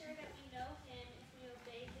can be sure that we know him if we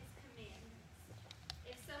obey his commandments.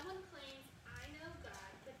 If someone claims, I know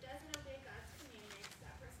God, but doesn't obey God's commandments,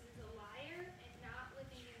 that person is a liar and not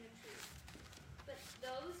living in the truth. But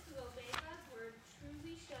those who obey God's word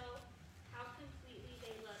truly show how completely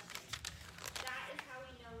they love him. That is how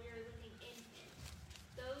we know we are living in him.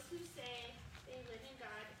 Those who say they live in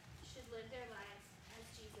God should live their lives as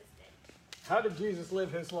Jesus did. How did Jesus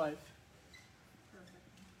live his life?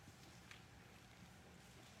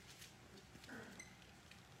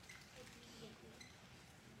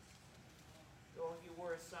 Though he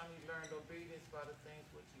were a son, he learned obedience by the things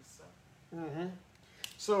which he suffered.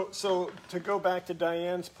 Mm-hmm. So to go back to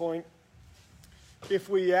Diane's point, if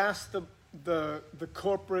we ask the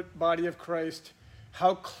corporate body of Christ,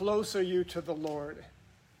 how close are you to the Lord?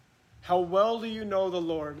 How well do you know the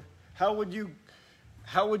Lord? How would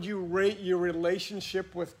you rate your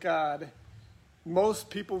relationship with God? Most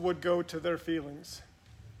people would go to their feelings.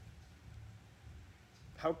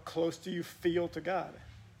 How close do you feel to God?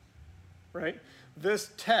 Right? This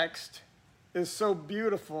text is so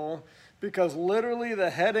beautiful because literally the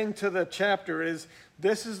heading to the chapter is,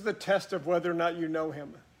 this is the test of whether or not you know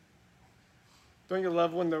him. Don't you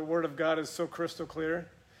love when the word of God is so crystal clear?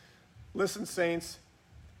 Listen, saints,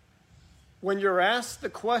 When you're asked the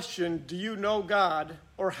question, do you know God,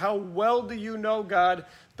 or how well do you know God,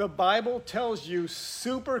 the Bible tells you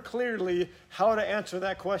super clearly how to answer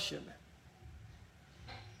that question.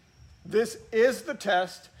 This is the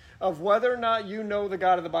test of whether or not you know the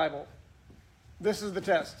God of the Bible. This is the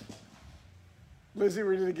test. Lizzie,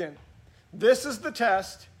 read it again. This is the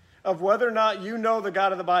test of whether or not you know the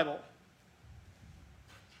God of the Bible.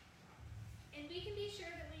 And we can be sure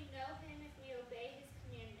that we know him if we obey his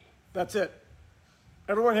commandments. That's it.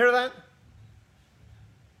 Everyone hear that?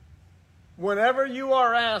 Whenever you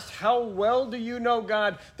are asked, how well do you know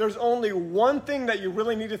God, there's only one thing that you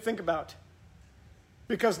really need to think about.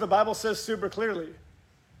 Because the Bible says super clearly,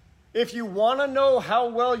 if you want to know how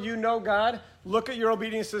well you know God, look at your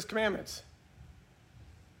obedience to his commandments.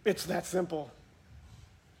 It's that simple.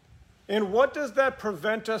 And what does that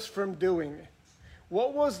prevent us from doing?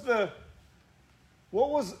 What was the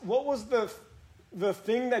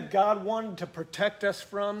thing that God wanted to protect us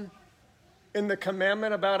from in the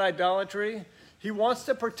commandment about idolatry? He wants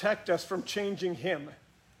to protect us from changing him.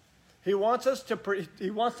 He wants to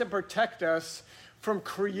protect us from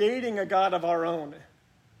creating a God of our own.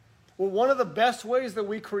 Well, one of the best ways that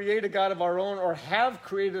we create a God of our own, or have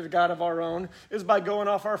created a God of our own, is by going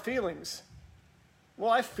off our feelings. Well,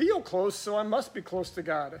 I feel close, so I must be close to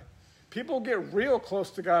God. People get real close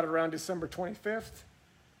to God around December 25th.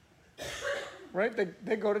 Right?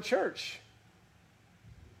 They go to church.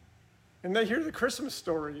 And they hear the Christmas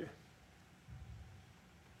story.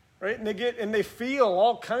 Right? And they feel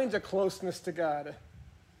all kinds of closeness to God.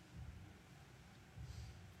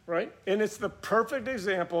 Right? And it's the perfect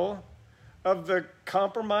example of the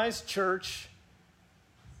compromised church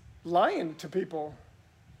lying to people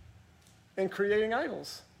and creating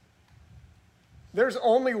idols. There's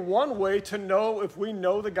only one way to know if we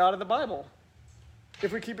know the God of the Bible: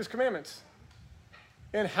 if we keep his commandments.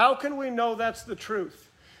 And how can we know that's the truth?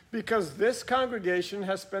 Because this congregation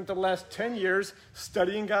has spent the last 10 years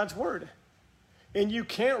studying God's word. And you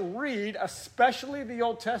can't read, especially the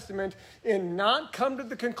Old Testament, and not come to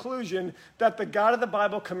the conclusion that the God of the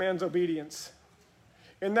Bible commands obedience.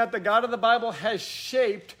 And that the God of the Bible has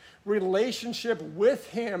shaped relationship with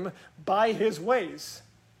him by his ways.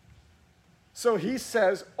 So he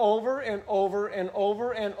says over and over and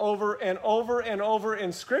over and over and over and over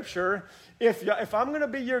in Scripture, if I'm going to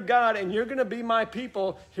be your God and you're going to be my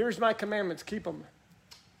people, here's my commandments, keep them.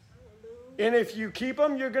 And if you keep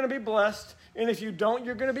them, you're going to be blessed. And if you don't,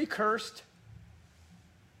 you're going to be cursed.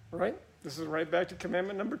 Right? This is right back to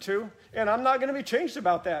commandment number 2. And I'm not going to be changed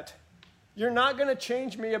about that. You're not going to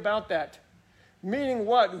change me about that. Meaning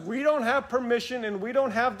what? We don't have permission and we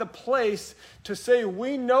don't have the place to say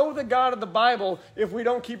we know the God of the Bible if we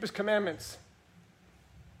don't keep his commandments.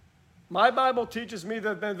 My Bible teaches me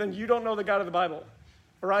that then you don't know the God of the Bible.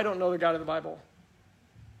 Or I don't know the God of the Bible.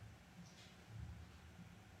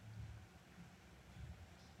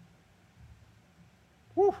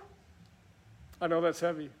 Whew. I know that's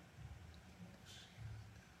heavy.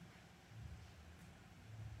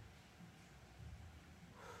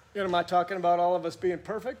 And am I talking about all of us being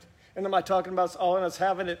perfect? And am I talking about all of us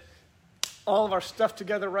having all of our stuff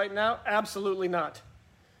together right now? Absolutely not.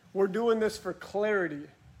 We're doing this for clarity,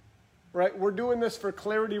 right? We're doing this for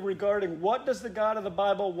clarity regarding what does the God of the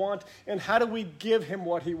Bible want and how do we give him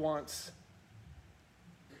what he wants.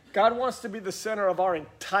 God wants to be the center of our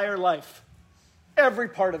entire life, every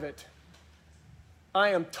part of it.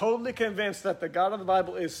 I am totally convinced that the God of the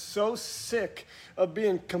Bible is so sick of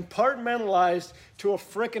being compartmentalized to a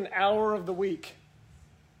frickin' hour of the week.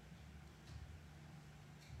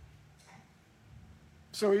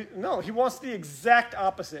 So he wants the exact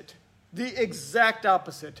opposite. The exact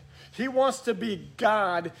opposite. He wants to be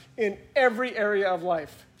God in every area of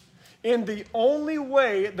life. And the only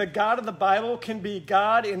way the God of the Bible can be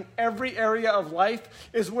God in every area of life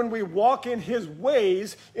is when we walk in his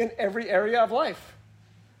ways in every area of life.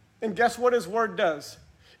 And guess what his word does?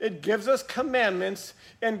 It gives us commandments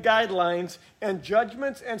and guidelines and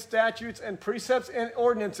judgments and statutes and precepts and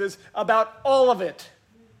ordinances about all of it.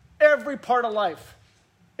 Every part of life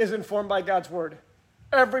is informed by God's word.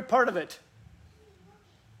 Every part of it.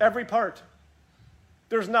 Every part.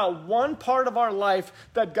 There's not one part of our life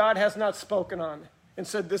that God has not spoken on and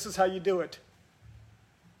said, this is how you do it.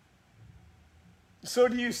 So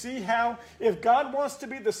do you see how if God wants to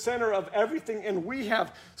be the center of everything and we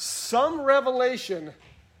have some revelation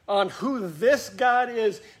on who this God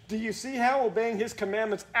is, do you see how obeying his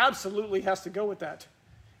commandments absolutely has to go with that?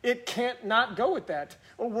 It can't not go with that.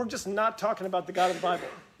 Or we're just not talking about the God of the Bible.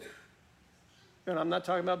 And I'm not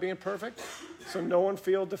talking about being perfect, so no one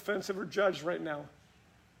feel defensive or judged right now.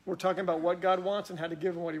 We're talking about what God wants and how to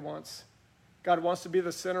give him what he wants. God wants to be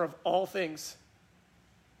the center of all things.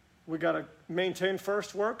 We got to maintain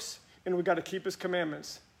first works, and we got to keep his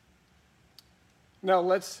commandments. Now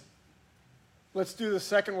let's do the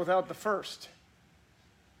second without the first.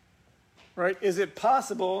 Right? Is it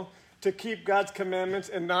possible to keep God's commandments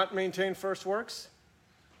and not maintain first works?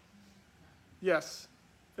 Yes,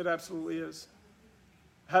 it absolutely is.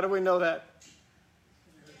 How do we know that?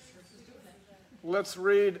 Let's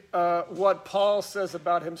read what Paul says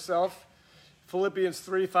about himself. Philippians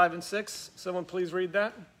 3, 5, and 6. Someone please read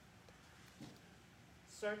that.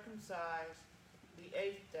 Circumcised the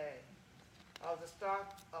 8th day of the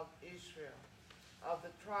stock of Israel, of the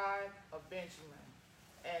tribe of Benjamin,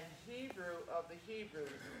 and Hebrew of the Hebrews,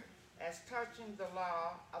 as touching the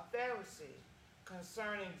law, a Pharisee,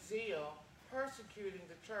 concerning zeal, persecuting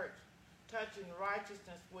the church, touching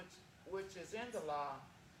righteousness which is in the law,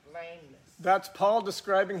 blameless. That's Paul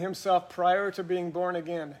describing himself prior to being born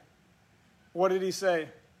again. What did he say?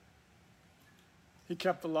 He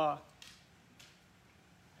kept the law.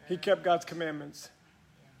 He kept God's commandments.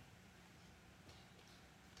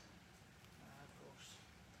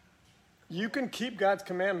 You can keep God's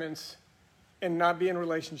commandments and not be in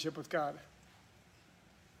relationship with God.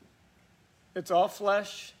 It's all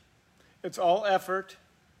flesh. It's all effort.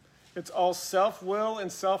 It's all self-will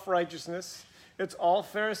and self-righteousness. It's all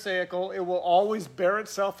pharisaical. It will always bear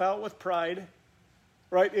itself out with pride,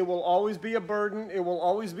 right? It will always be a burden. It will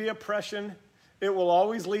always be oppression. It will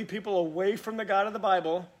always lead people away from the God of the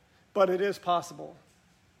Bible, but it is possible,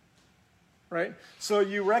 right? So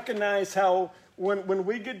you recognize how when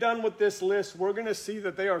we get done with this list, we're going to see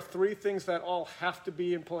that there are three things that all have to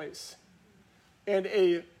be in place. And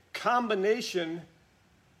a combination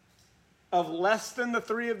of less than the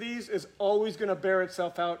three of these is always going to bear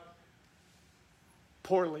itself out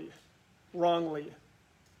poorly, wrongly.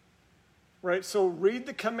 Right? So read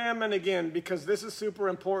the commandment again, because this is super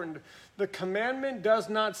important. The commandment does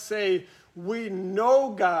not say we know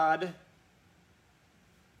God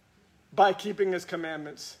by keeping his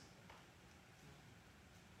commandments.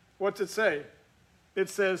 What's it say? It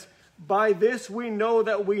says, by this we know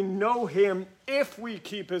that we know him if we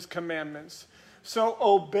keep his commandments. So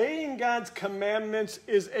obeying God's commandments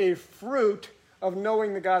is a fruit of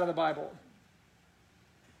knowing the God of the Bible.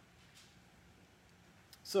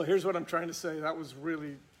 So here's what I'm trying to say. That was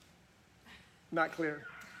really not clear.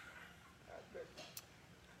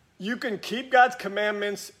 You can keep God's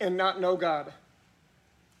commandments and not know God.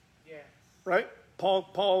 Yeah. Right?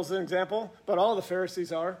 Paul's an example, but all the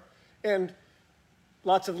Pharisees are. And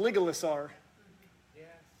lots of legalists are. Yeah.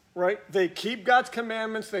 Right? They keep God's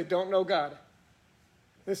commandments, they don't know God.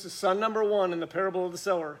 This is son number one in the parable of the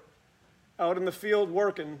sower. Out in the field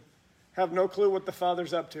working, have no clue what the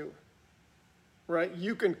father's up to. Right?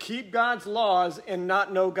 You can keep God's laws and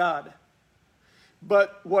not know God.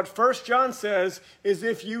 But what 1 John says is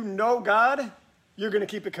if you know God, you're going to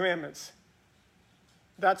keep the commandments.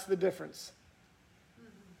 That's the difference.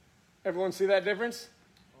 Everyone see that difference?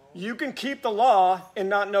 You can keep the law and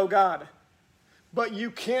not know God. But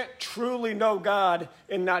you can't truly know God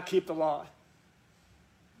and not keep the law.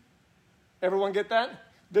 Everyone get that?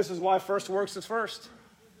 This is why first works is first.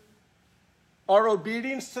 Our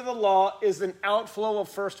obedience to the law is an outflow of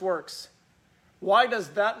first works. Why does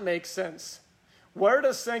that make sense? Where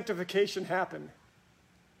does sanctification happen?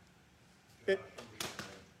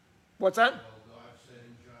 What's that? Well, God said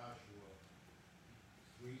in Joshua,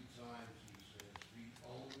 3 times he says,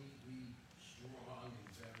 only be strong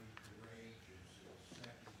and very courageous. And the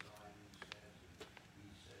second time he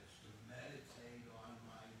says to meditate on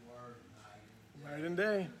my word night and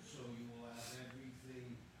day. So you will have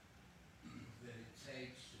everything that it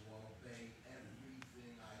takes to obey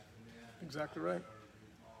everything I command. Exactly right.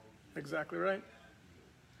 Exactly right.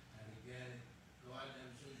 And again, God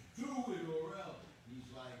never says, do it or else. He's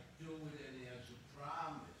like, do it, and he has a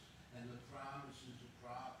promise. And the promise is a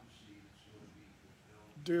prophecy that's going to be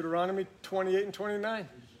fulfilled. Deuteronomy 28 and 29.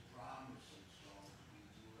 There's a promise that's going to be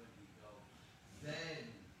delivered. He goes, then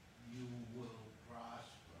you will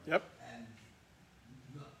prosper. Yep. And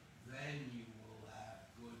then you will have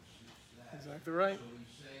good success. Exactly right. So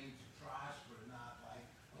he's saying to prosper, not like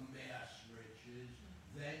amass riches.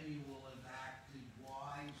 Then you will have acted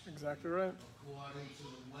wisely. Exactly right. According to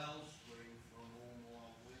the wellspring from whom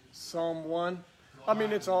all wisdom. Psalm 1. I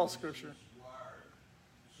mean, it's all scripture. His word.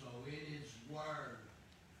 So in his word,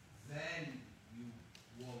 then you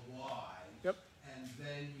were wise. Yep. And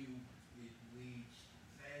then it leads,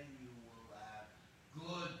 then you will have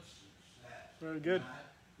good success. Very good.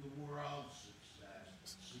 Not the world's success.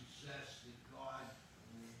 Success that God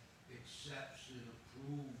accepts and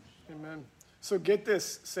approves. Amen. So get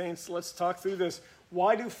this, saints, let's talk through this.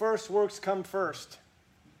 Why do first works come first?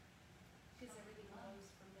 Because everything flows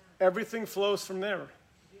from that. Everything flows from there.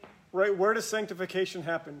 Right? Where does sanctification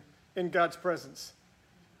happen? In God's presence.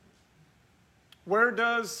 Where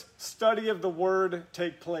does study of the Word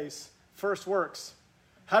take place? First works.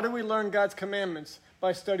 How do we learn God's commandments?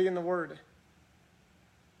 By studying the Word.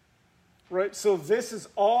 Right? So this is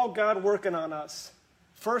all God working on us.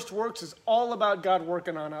 First works is all about God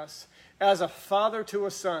working on us as a father to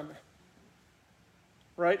a son.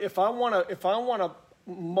 Right? If I want to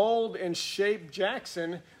mold and shape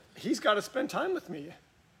Jackson, he's got to spend time with me.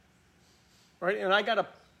 Right? And I got to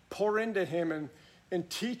pour into him and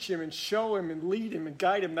teach him and show him and lead him and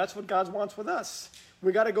guide him. That's what God wants with us.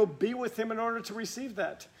 We got to go be with him in order to receive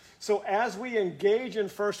that. So as we engage in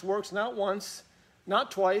first works, not once,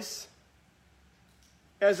 not twice,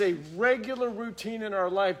 as a regular routine in our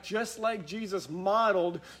life, just like Jesus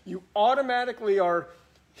modeled, you automatically are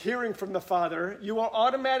hearing from the Father. You are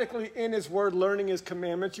automatically in his word, learning his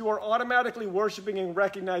commandments. You are automatically worshiping and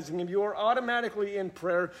recognizing him. You are automatically in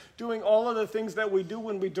prayer, doing all of the things that we do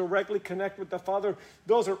when we directly connect with the Father.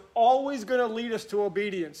 Those are always going to lead us to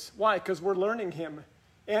obedience. Why? Because we're learning him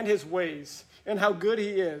and his ways, and how good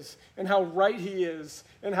he is, and how right he is,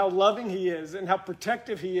 and how loving he is, and how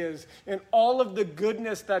protective he is, and all of the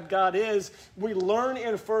goodness that God is. We learn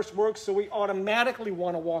in first works, so we automatically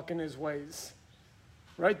want to walk in his ways.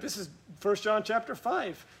 Right? This is 1 John chapter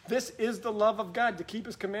 5. This is the love of God, to keep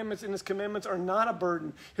his commandments, and his commandments are not a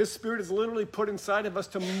burden. His Spirit is literally put inside of us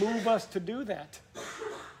to move us to do that.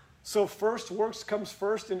 So first works comes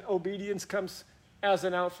first, and obedience comes as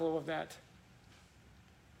an outflow of that.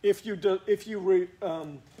 If you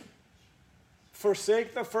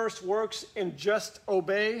forsake the first works and just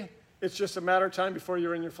obey, it's just a matter of time before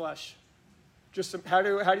you're in your flesh. How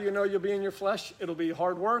do you know you'll be in your flesh? It'll be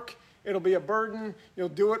hard work. It'll be a burden. You'll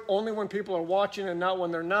do it only when people are watching and not when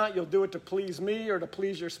they're not. You'll do it to please me or to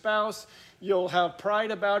please your spouse. You'll have pride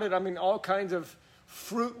about it. I mean, all kinds of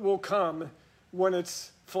fruit will come when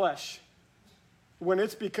it's flesh. When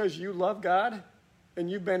it's because you love God and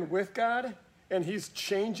you've been with God and he's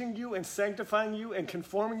changing you and sanctifying you and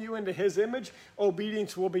conforming you into his image,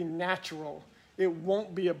 obedience will be natural. It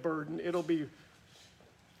won't be a burden. It'll be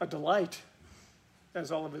a delight, as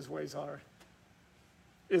all of his ways are.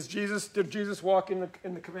 Did Jesus walk in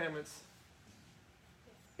the commandments?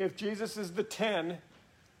 If Jesus is the 10,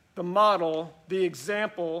 the model, the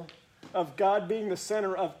example of God being the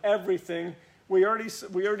center of everything, we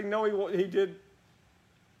already know he did.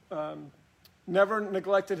 Never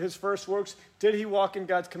neglected his first works. Did he walk in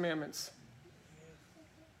God's commandments?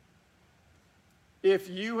 If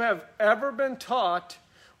you have ever been taught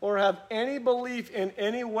or have any belief in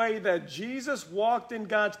any way that Jesus walked in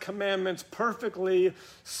God's commandments perfectly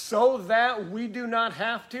so that we do not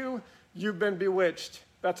have to, you've been bewitched.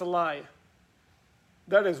 That's a lie.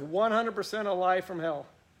 That is 100% a lie from hell.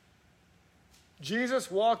 Jesus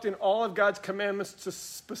walked in all of God's commandments to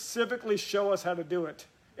specifically show us how to do it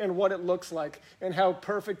and what it looks like and how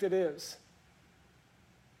perfect it is.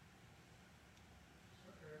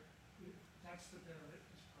 That's the benefit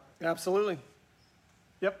part. Absolutely.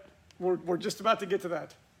 Yep. We're just about to get to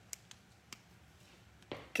that.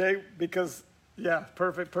 Okay, because, yeah,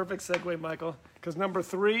 perfect segue, Michael. Because number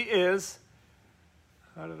 3 is,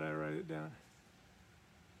 how did I write it down?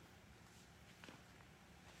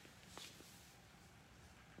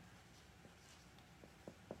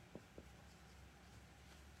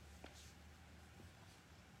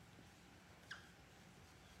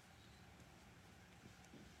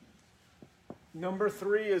 Number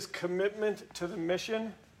 3 is commitment to the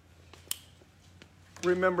mission.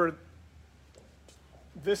 Remember,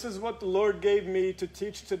 this is what the Lord gave me to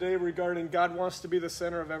teach today regarding God wants to be the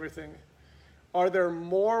center of everything. Are there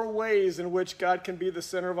more ways in which God can be the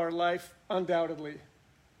center of our life? Undoubtedly.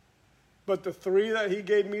 But the 3 that he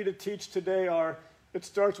gave me to teach today are, it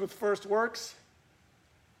starts with first works,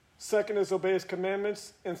 second is obey his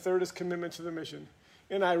commandments, and third is commitment to the mission.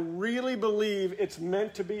 And I really believe it's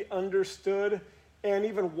meant to be understood and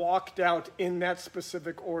even walked out in that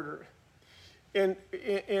specific order. And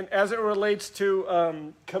as it relates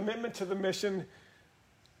to commitment to the mission,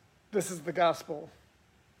 this is the gospel,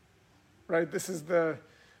 right? This is the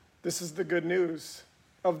good news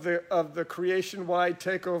of the creation-wide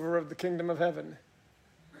takeover of the kingdom of heaven.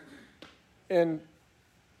 And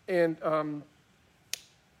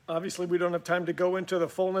obviously, we don't have time to go into the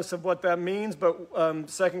fullness of what that means, but 2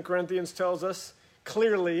 Corinthians tells us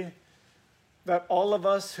clearly that all of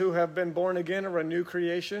us who have been born again are a new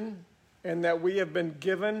creation and that we have been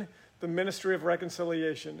given the ministry of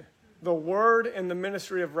reconciliation. the word and the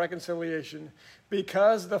ministry of reconciliation.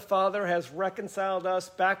 Because the Father has reconciled us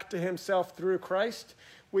back to himself through Christ,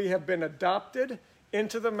 we have been adopted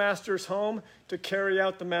into the Master's home to carry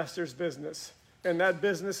out the Master's business. And that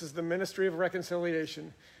business is the ministry of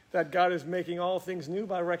reconciliation. That God is making all things new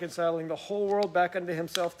by reconciling the whole world back unto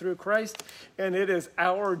himself through Christ. And it is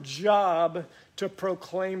our job to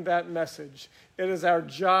proclaim that message. It is our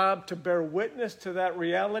job to bear witness to that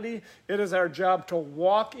reality. It is our job to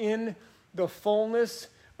walk in the fullness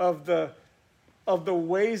of the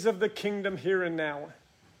ways of the kingdom here and now.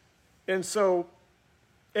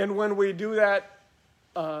 And when we do that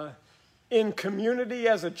in community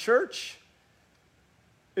as a church,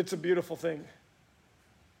 it's a beautiful thing.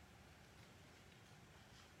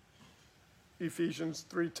 Ephesians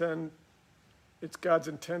 3:10, it's God's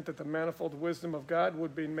intent that the manifold wisdom of God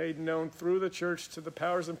would be made known through the church to the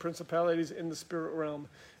powers and principalities in the spirit realm.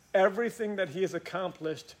 Everything that he has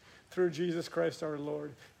accomplished through Jesus Christ our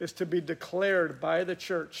Lord is to be declared by the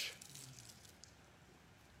church.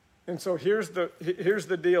 And so here's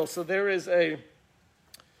the deal. So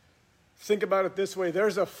think about it this way.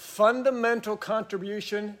 There's a fundamental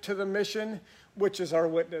contribution to the mission, which is our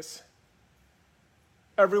witness.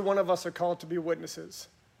 Every one of us are called to be witnesses,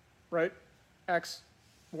 right? Acts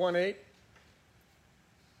 1:8.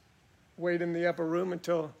 Wait in the upper room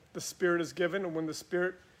until the Spirit is given, and when the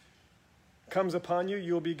Spirit comes upon you,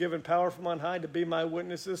 you will be given power from on high to be my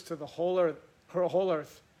witnesses to the whole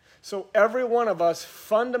earth. So every one of us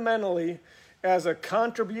fundamentally, as a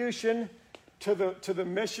contribution to the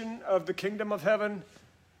mission of the kingdom of heaven,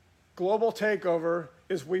 global takeover,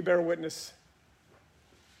 is we bear witness.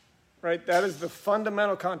 Right? That is the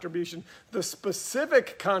fundamental contribution. The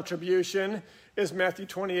specific contribution is Matthew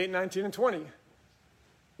 28:19 and 20,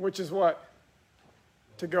 which is what?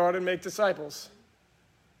 To go out and make disciples,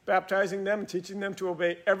 baptizing them and teaching them to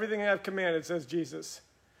obey everything I have commanded, says Jesus.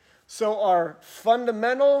 So our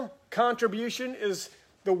fundamental contribution is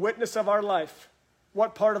the witness of our life.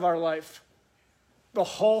 What part of our life? The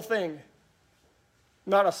whole thing.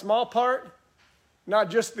 Not a small part, not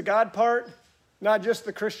just the God part, not just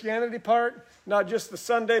the Christianity part, not just the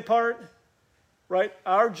Sunday part, right?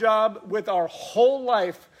 Our job with our whole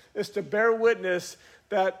life is to bear witness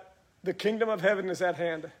that the kingdom of heaven is at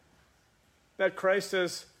hand, that Christ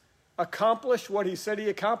has accomplished what he said he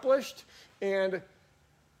accomplished, and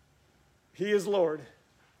he is Lord,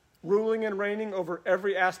 ruling and reigning over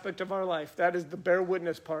every aspect of our life. That is the bear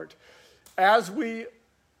witness part. As we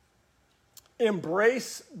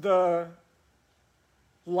embrace the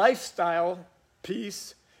lifestyle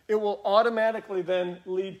piece, it will automatically then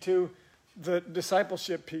lead to the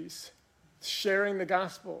discipleship piece, sharing the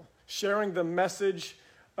gospel, sharing the message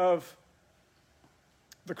of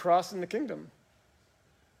the cross and the kingdom.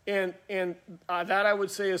 And that, I would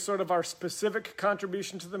say, is sort of our specific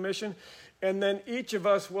contribution to the mission. And then each of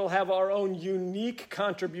us will have our own unique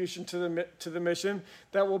contribution to the mission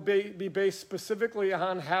that will be based specifically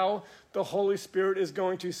on how the Holy Spirit is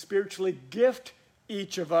going to spiritually gift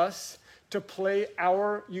each of us to play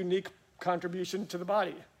our unique contribution to the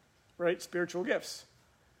body, right? Spiritual gifts.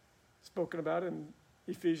 Spoken about in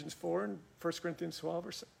Ephesians 4 and 1 Corinthians 12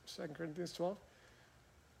 or 2 Corinthians 12.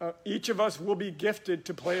 Each of us will be gifted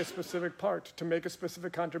to play a specific part, to make a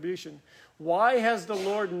specific contribution. Why has the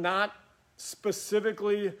Lord not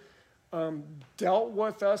specifically dealt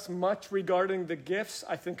with us much regarding the gifts?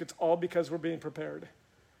 I think it's all because we're being prepared.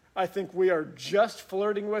 I think we are just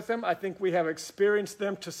flirting with them. I think we have experienced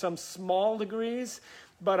them to some small degrees,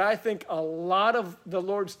 but I think a lot of the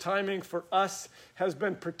Lord's timing for us has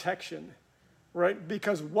been protection, right?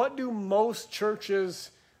 Because what do most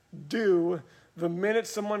churches do the minute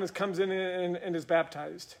someone comes in and is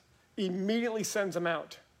baptized? Immediately sends them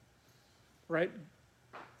out, right?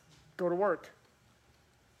 Go to work.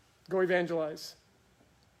 Go evangelize.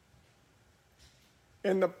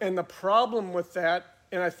 And the problem with that,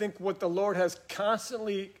 and I think what the Lord has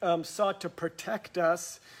constantly sought to protect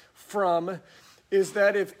us from, is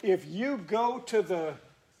that if you go to the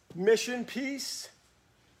mission piece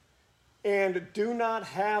and do not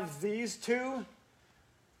have these two,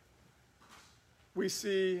 we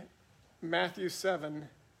see Matthew 7,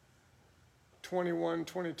 21,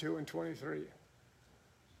 22, and 23.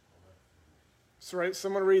 So, right,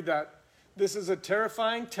 someone read that. This is a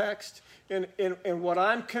terrifying text, and what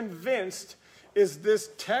I'm convinced is this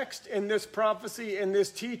text and this prophecy and this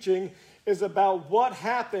teaching is about what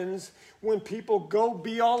happens when people go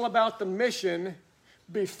be all about the mission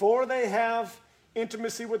before they have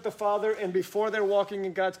intimacy with the Father and before they're walking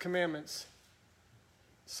in God's commandments.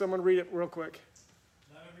 Someone read it real quick.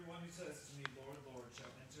 Not everyone who says to me, Lord, Lord, shall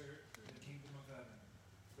enter the kingdom of heaven,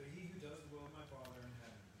 but he who does the will of my Father in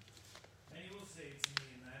heaven. And he will say to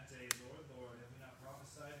me in that day, Lord, Lord, have we not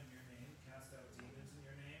prophesied in your name, cast out demons in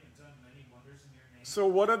your name, and done many wonders in your name? So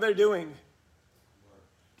what are they doing?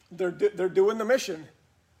 They're doing the mission.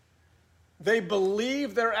 They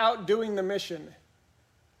believe they're out doing the mission.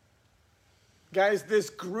 Guys, this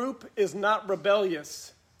group is not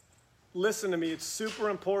rebellious. Listen to me, it's super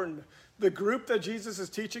important. The group that Jesus is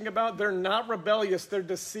teaching about, they're not rebellious, they're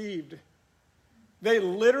deceived. They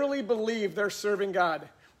literally believe they're serving God.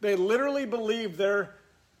 They literally believe they're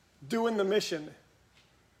doing the mission.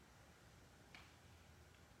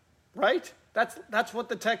 Right? That's what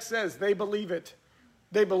the text says. They believe it.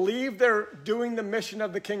 They believe they're doing the mission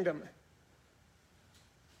of the kingdom.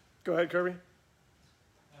 Go ahead, Kirby. And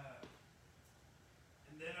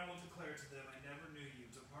then I will declare to them, I never knew you.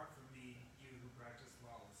 Depart from me, you who practice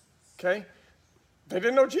lawlessness. Okay? They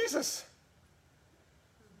didn't know Jesus.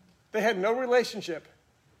 They had no relationship.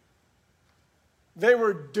 They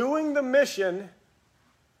were doing the mission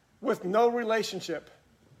with no relationship,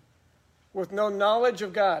 with no knowledge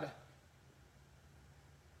of God.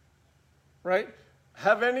 Right?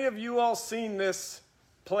 Have any of you all seen this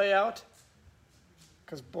play out?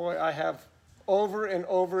 Because, boy, I have over and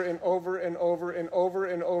over and over and over and over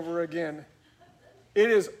and over again. It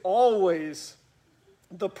is always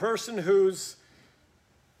the person whose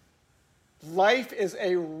life is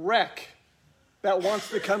a wreck that wants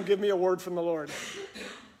to come give me a word from the Lord.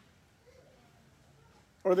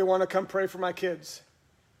 Or they want to come pray for my kids.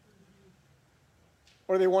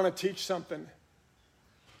 Or they want to teach something.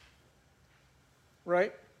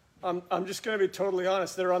 Right? I'm just going to be totally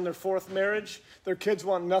honest. They're on their fourth marriage. Their kids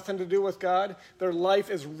want nothing to do with God. Their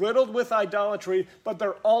life is riddled with idolatry, but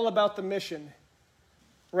they're all about the mission.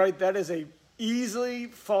 Right? That is a easily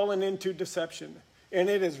fallen into deception. And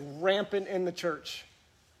it is rampant in the church.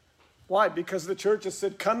 Why? Because the church has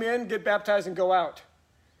said, come in, get baptized, and go out.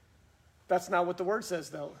 That's not what the word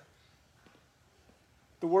says, though.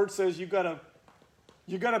 The word says you got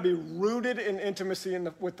to be rooted in intimacy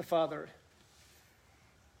with the Father.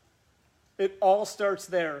 It all starts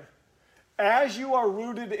there. As you are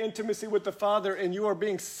rooted in intimacy with the Father and you are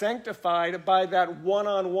being sanctified by that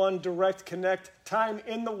one-on-one direct connect time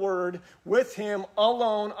in the Word with Him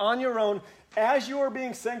alone, on your own, as you are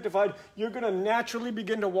being sanctified, you're going to naturally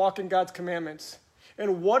begin to walk in God's commandments.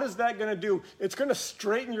 And what is that going to do? It's going to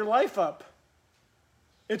straighten your life up.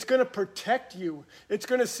 It's going to protect you. It's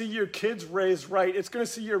going to see your kids raised right. It's going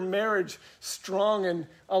to see your marriage strong and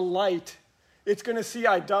alight. It's going to see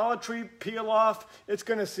idolatry peel off. It's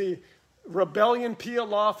going to see rebellion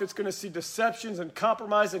peel off. It's going to see deceptions and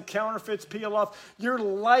compromise and counterfeits peel off. Your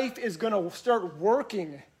life is going to start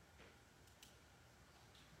working.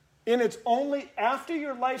 And it's only after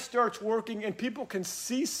your life starts working and people can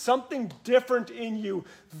see something different in you,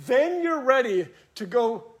 then you're ready to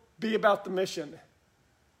go be about the mission.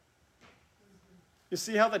 You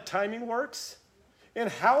see how the timing works? And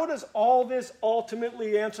how does all this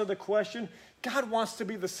ultimately answer the question? God wants to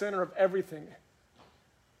be the center of everything.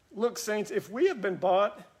 Look, saints, if we have been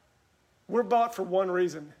bought, we're bought for one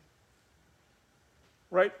reason.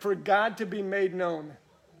 Right? For God to be made known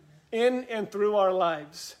in and through our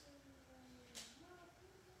lives.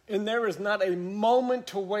 And there is not a moment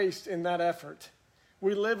to waste in that effort.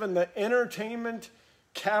 We live in the entertainment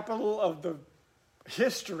capital of the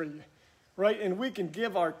history, right? And we can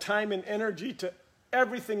give our time and energy to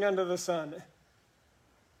everything under the sun.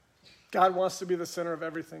 God wants to be the center of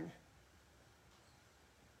everything.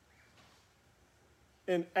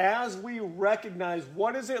 And as we recognize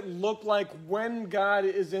what does it look like when God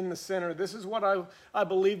is in the center, this is what I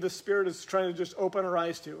believe the Spirit is trying to just open our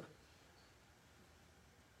eyes to.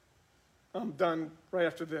 I'm done right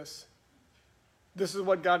after this. This is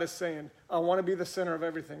what God is saying. I want to be the center of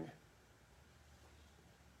everything.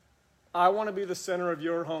 I want to be the center of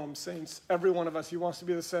your home, saints. Every one of us, He wants to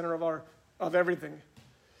be the center of everything.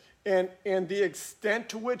 And the extent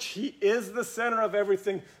to which He is the center of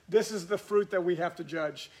everything, this is the fruit that we have to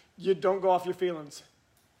judge. You don't go off your feelings.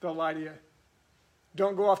 They'll lie to you.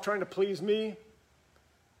 Don't go off trying to please me,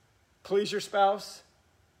 please your spouse.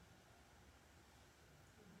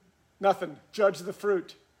 Nothing. Judge the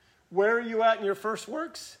fruit. Where are you at in your first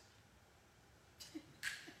works?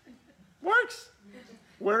 Works.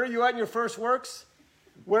 Where are you at in your first works?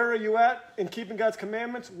 Where are you at in keeping God's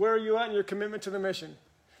commandments? Where are you at in your commitment to the mission?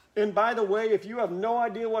 And by the way, if you have no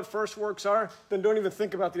idea what first works are, then don't even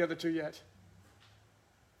think about the other two yet.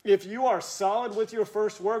 If you are solid with your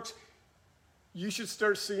first works, you should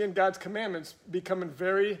start seeing God's commandments becoming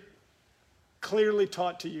very clearly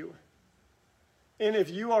taught to you. And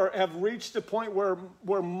if you have reached a point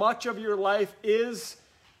where much of your life is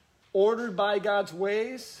ordered by God's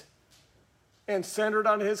ways and centered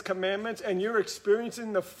on his commandments, and you're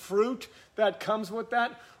experiencing the fruit that comes with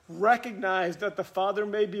that, recognize that the Father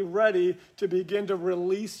may be ready to begin to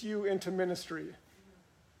release you into ministry.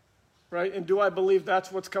 Right? And do I believe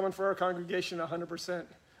that's what's coming for our congregation? 100%.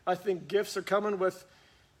 I think gifts are coming with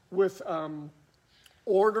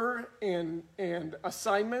order and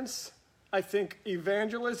assignments. I think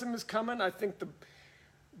evangelism is coming. I think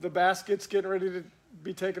the basket's getting ready to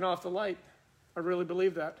be taken off the light. I really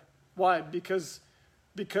believe that. Why? Because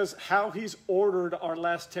how he's ordered our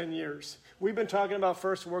last 10 years. We've been talking about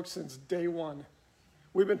first work since day one.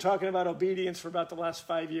 We've been talking about obedience for about the last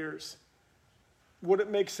 5 years. Would it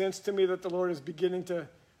make sense to me that the Lord is beginning to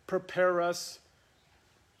prepare us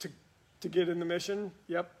to get in the mission?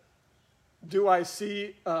 Yep. Do I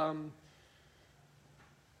see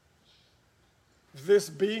this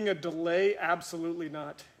being a delay? Absolutely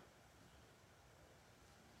not.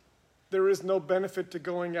 There is no benefit to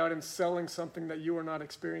going out and selling something that you are not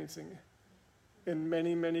experiencing. And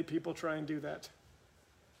many, many people try and do that.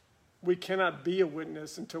 We cannot be a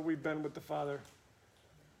witness until we've been with the Father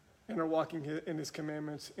and are walking in his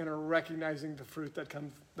commandments and are recognizing the fruit that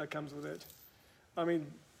comes with it. I mean,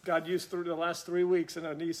 God used through the last 3 weeks in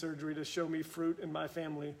a knee surgery to show me fruit in my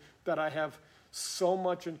family that I have so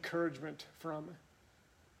much encouragement from.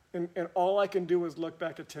 And all I can do is look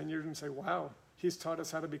back at 10 years and say, wow, he's taught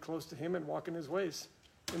us how to be close to him and walk in his ways.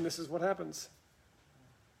 And this is what happens.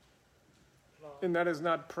 And that is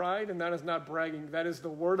not pride, and that is not bragging. That is the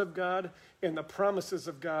word of God and the promises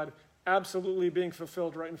of God absolutely being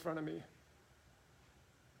fulfilled right in front of me.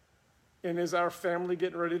 And is our family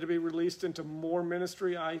getting ready to be released into more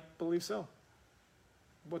ministry? I believe so.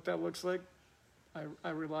 What that looks like, I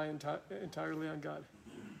rely entirely on God.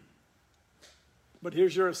 But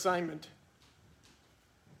here's your assignment.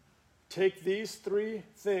 Take these 3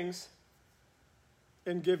 things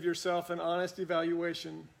and give yourself an honest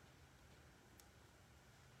evaluation.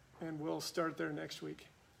 And we'll start there next week.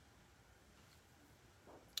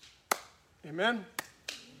 Amen.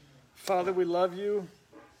 Father, we love you.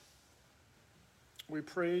 We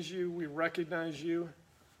praise you. We recognize you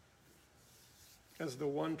as the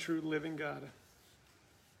one true living God,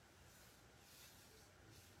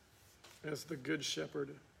 as the good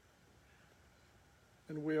shepherd.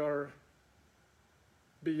 And we are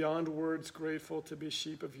beyond words grateful to be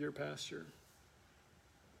sheep of your pasture.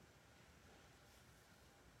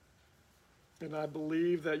 And I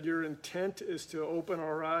believe that your intent is to open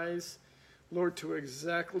our eyes, Lord, to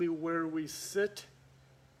exactly where we sit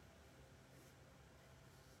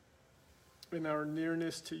in our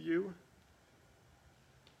nearness to you,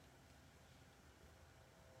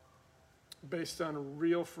 based on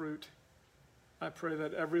real fruit. I pray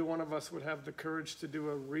that every one of us would have the courage to do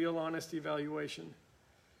a real honest evaluation,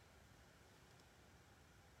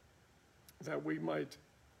 that we might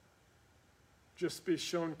just be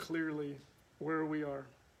shown clearly where we are.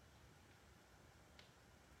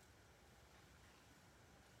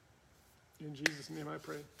 In Jesus' name I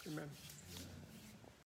pray. Amen.